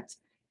sure that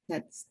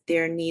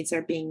their needs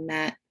are being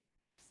met.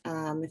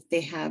 If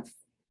they have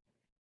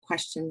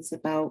questions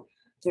about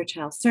their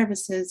child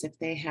services, if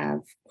they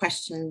have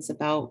questions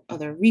about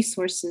other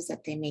resources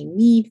that they may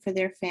need for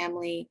their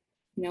family.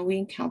 We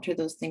encounter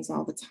those things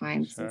all the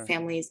time. Some Sure.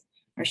 families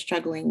are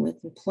struggling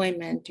with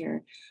employment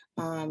or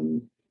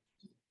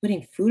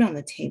putting food on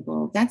the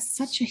table. That's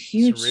such a It's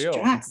huge real.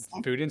 stress.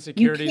 Food You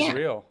insecurity is can't,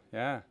 real.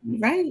 Yeah.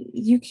 right?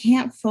 You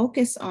can't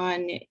focus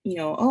on,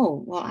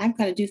 oh, well, I've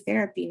got to do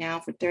therapy now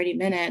for 30 I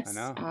minutes.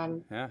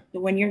 know. Yeah.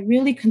 But when you're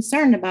really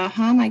concerned about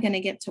how am I going to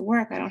get to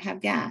work, I don't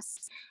have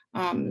gas.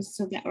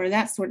 So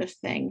that sort of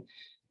thing.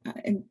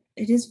 And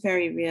it is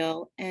very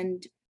real.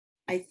 And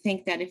I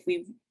think that if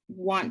we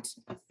want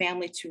a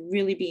family to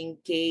really be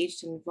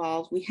engaged and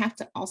involved, we have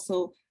to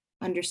also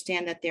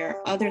understand that there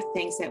are other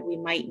things that we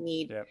might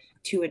need Yep.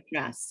 to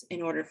address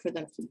in order for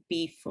them to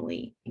be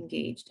fully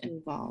engaged,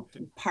 involved,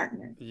 and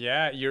partnered.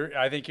 Yeah,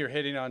 I think you're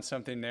hitting on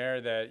something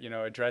there that,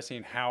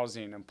 addressing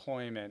housing,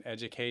 employment,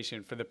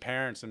 education for the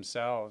parents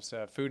themselves,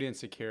 food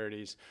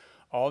insecurities,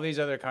 all these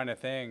other kind of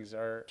things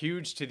are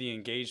huge to the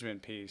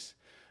engagement piece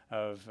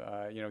of,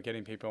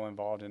 getting people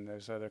involved in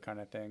those other kind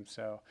of things.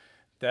 So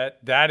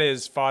that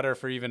is fodder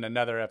for even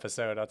another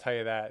episode. I'll tell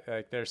you that.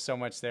 Like, there's so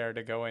much there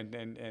to go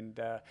in,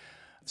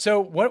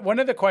 so one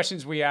of the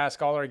questions we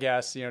ask all our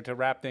guests, to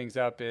wrap things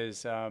up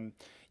is,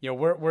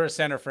 we're a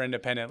center for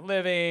independent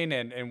living,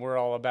 and we're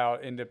all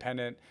about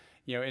independence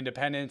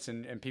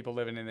and people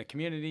living in the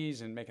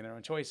communities and making their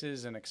own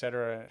choices and et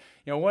cetera.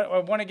 What I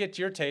want to get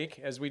your take,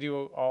 as we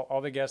do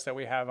all the guests that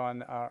we have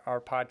on our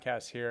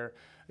podcast here,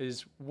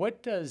 is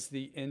what does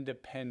the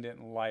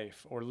independent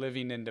life or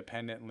living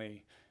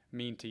independently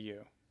mean to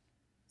you?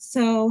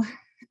 So,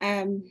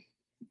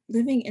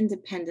 living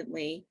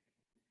independently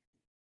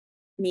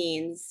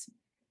means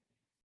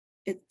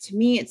to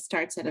me, it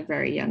starts at a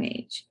very young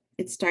age.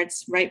 It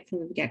starts right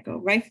from the get go,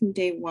 right from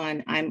day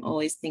one. I'm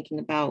always thinking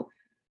about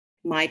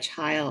my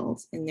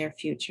child and their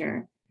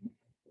future.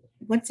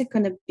 What's it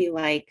going to be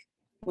like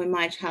when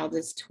my child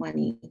is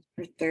 20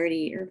 or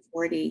 30 or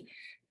 40?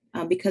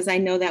 Because I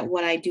know that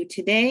what I do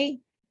today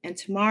and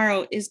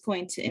tomorrow is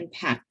going to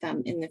impact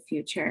them in the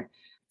future.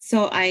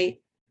 So I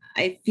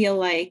feel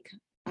like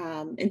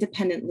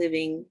independent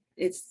living,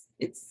 it's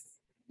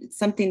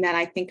something that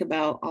I think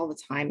about all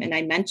the time, and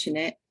I mention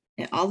it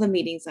at all the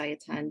meetings I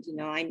attend.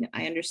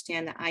 I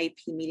understand the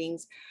IEP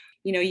meetings.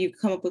 You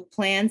come up with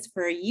plans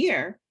for a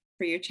year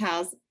for your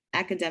child's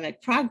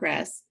academic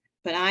progress,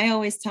 but I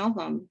always tell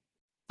them,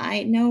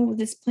 I know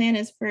this plan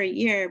is for a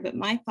year, but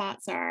my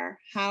thoughts are,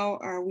 how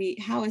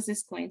is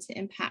this going to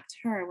impact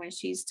her when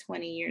she's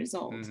 20 years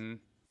old?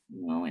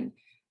 Mm-hmm. And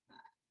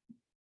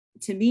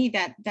to me,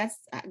 that's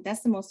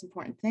the most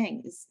important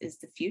thing is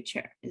the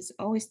future, is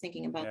always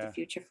thinking about the Yeah,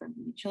 future for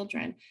my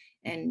children.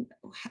 And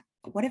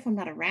what if I'm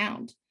not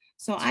around?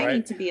 So that's I right.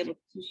 need to be able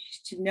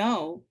to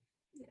know,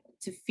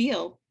 to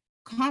feel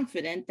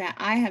confident that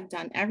I have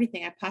done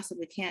everything I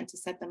possibly can to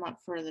set them up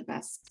for the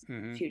best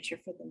Mm-hmm. future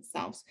for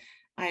themselves.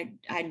 I'd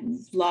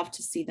love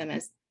to see them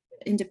as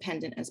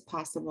independent as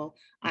possible.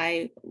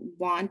 I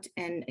want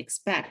and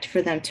expect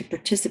for them to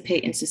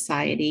participate in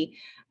society,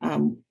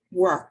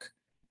 work,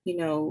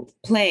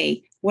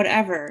 play,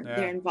 whatever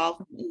their Yeah.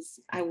 involvement is.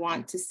 I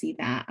want to see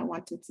that. I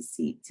want them to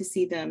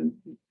see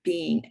them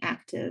being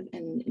active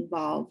and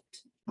involved.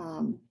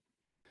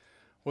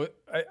 Well,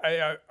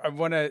 I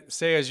want to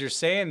say, as you're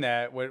saying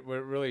that, what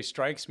really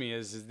strikes me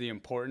is the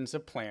importance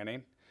of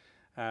planning.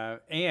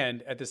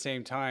 And at the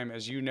same time,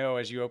 as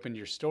you opened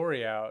your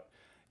story out,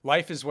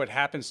 life is what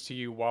happens to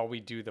you while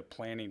we do the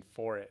planning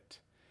for it.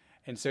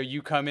 And so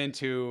you come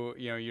into,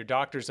 your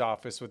doctor's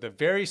office with a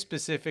very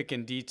specific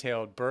and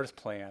detailed birth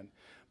plan,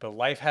 but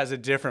life has a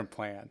different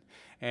plan.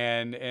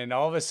 And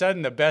all of a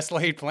sudden, the best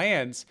laid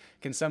plans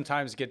can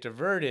sometimes get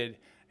diverted.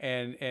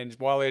 And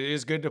while it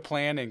is good to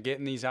plan and get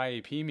in these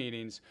IEP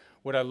meetings,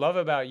 what I love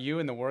about you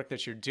and the work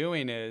that you're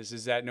doing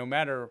is that no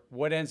matter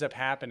what ends up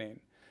happening,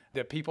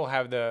 that people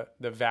have the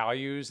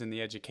values and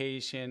the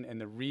education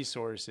and the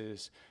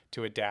resources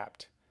to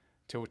adapt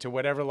to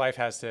whatever life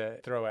has to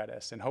throw at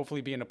us. And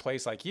hopefully be in a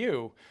place like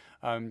you,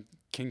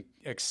 can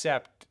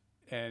accept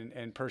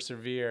and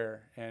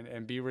persevere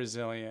and be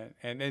resilient.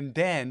 And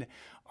then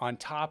on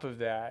top of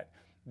that,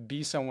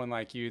 be someone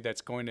like you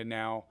that's going to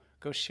now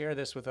go share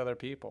this with other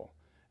people.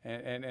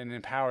 And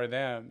empower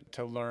them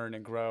to learn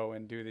and grow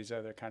and do these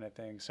other kind of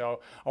things.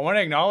 So I want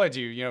to acknowledge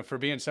you, for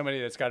being somebody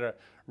that's got a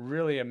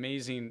really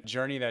amazing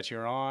journey that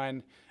you're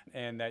on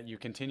and that you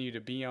continue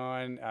to be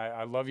on.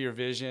 I love your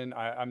vision.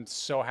 I'm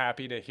so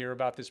happy to hear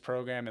about this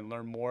program and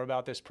learn more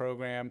about this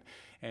program.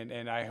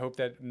 And I hope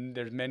that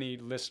there's many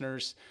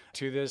listeners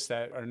to this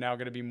that are now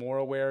going to be more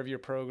aware of your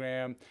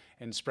program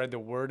and spread the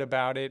word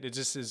about it. It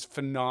just is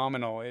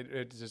phenomenal.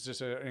 It's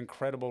just an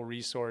incredible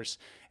resource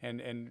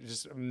and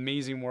just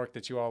amazing work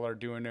that you all are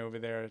doing over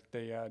there at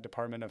the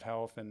Department of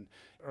Health and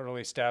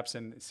Early Steps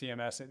and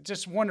CMS. It's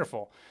just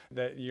wonderful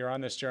that you're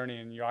on this journey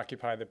and you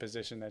occupy the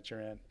position that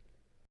you're in.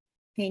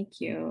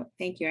 Thank you.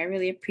 Thank you. I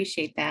really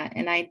appreciate that.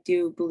 And I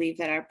do believe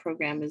that our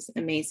program is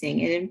amazing.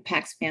 It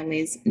impacts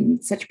families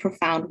in such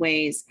profound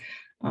ways.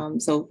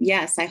 So,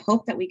 yes, I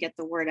hope that we get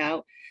the word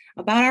out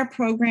about our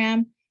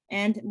program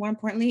and, more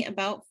importantly,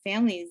 about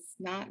families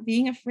not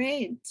being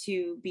afraid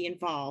to be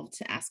involved,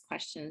 to ask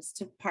questions,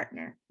 to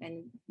partner.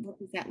 And what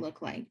does that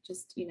look like?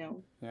 Just,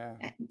 Yeah.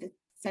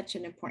 such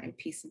an important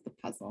piece of the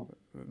puzzle.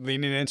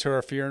 Leaning into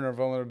our fear and our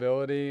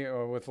vulnerability,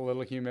 or with a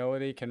little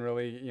humility, can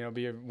really,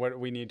 be what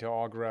we need to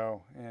all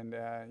grow, and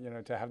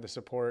to have the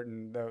support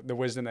and the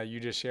wisdom that you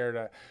just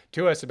shared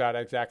to us about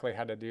exactly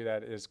how to do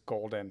that is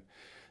golden.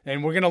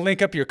 And we're going to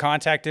link up your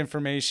contact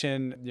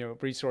information,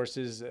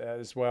 resources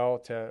as well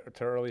to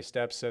Early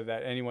Steps, so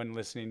that anyone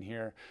listening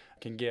here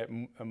can get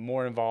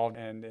more involved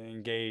and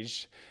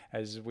engaged,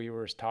 as we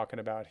were talking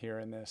about here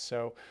in this.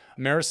 So,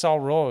 Marisol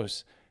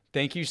Rose,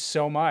 Thank you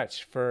so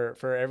much for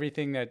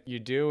everything that you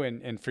do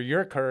and for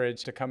your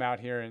courage to come out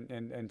here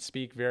and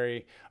speak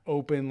very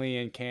openly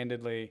and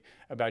candidly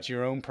about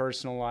your own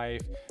personal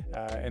life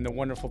and the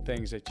wonderful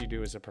things that you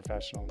do as a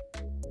professional.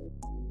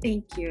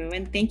 Thank you.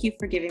 And thank you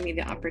for giving me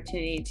the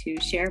opportunity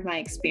to share my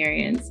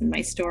experience and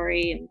my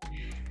story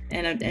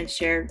and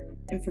share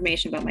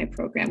information about my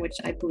program, which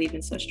I believe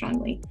in so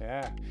strongly.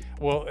 Yeah.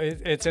 Well,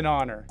 it's an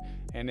honor.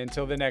 And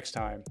until the next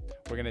time,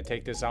 we're going to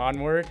take this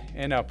onward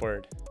and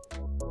upward.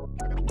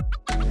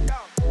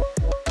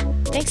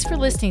 Thanks for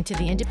listening to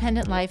the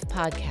Independent Life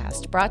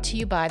podcast, brought to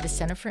you by the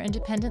Center for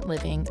Independent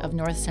Living of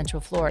North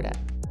Central Florida.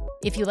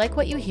 If you like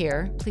what you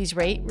hear, please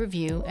rate,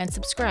 review, and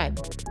subscribe.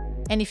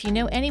 And if you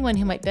know anyone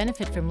who might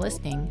benefit from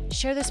listening,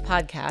 share this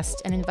podcast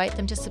and invite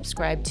them to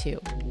subscribe too.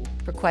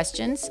 For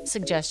questions,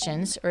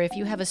 suggestions, or if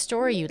you have a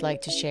story you'd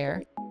like to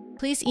share,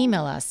 please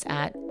email us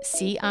at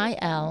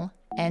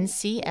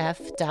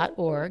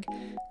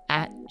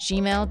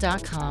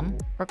cilncf.org@gmail.com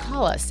or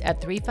call us at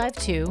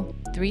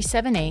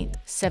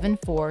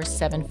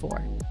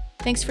 352-378-7474.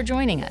 Thanks for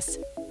joining us.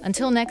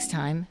 Until next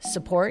time,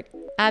 support,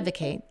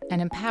 advocate,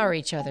 and empower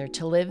each other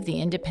to live the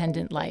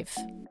independent life.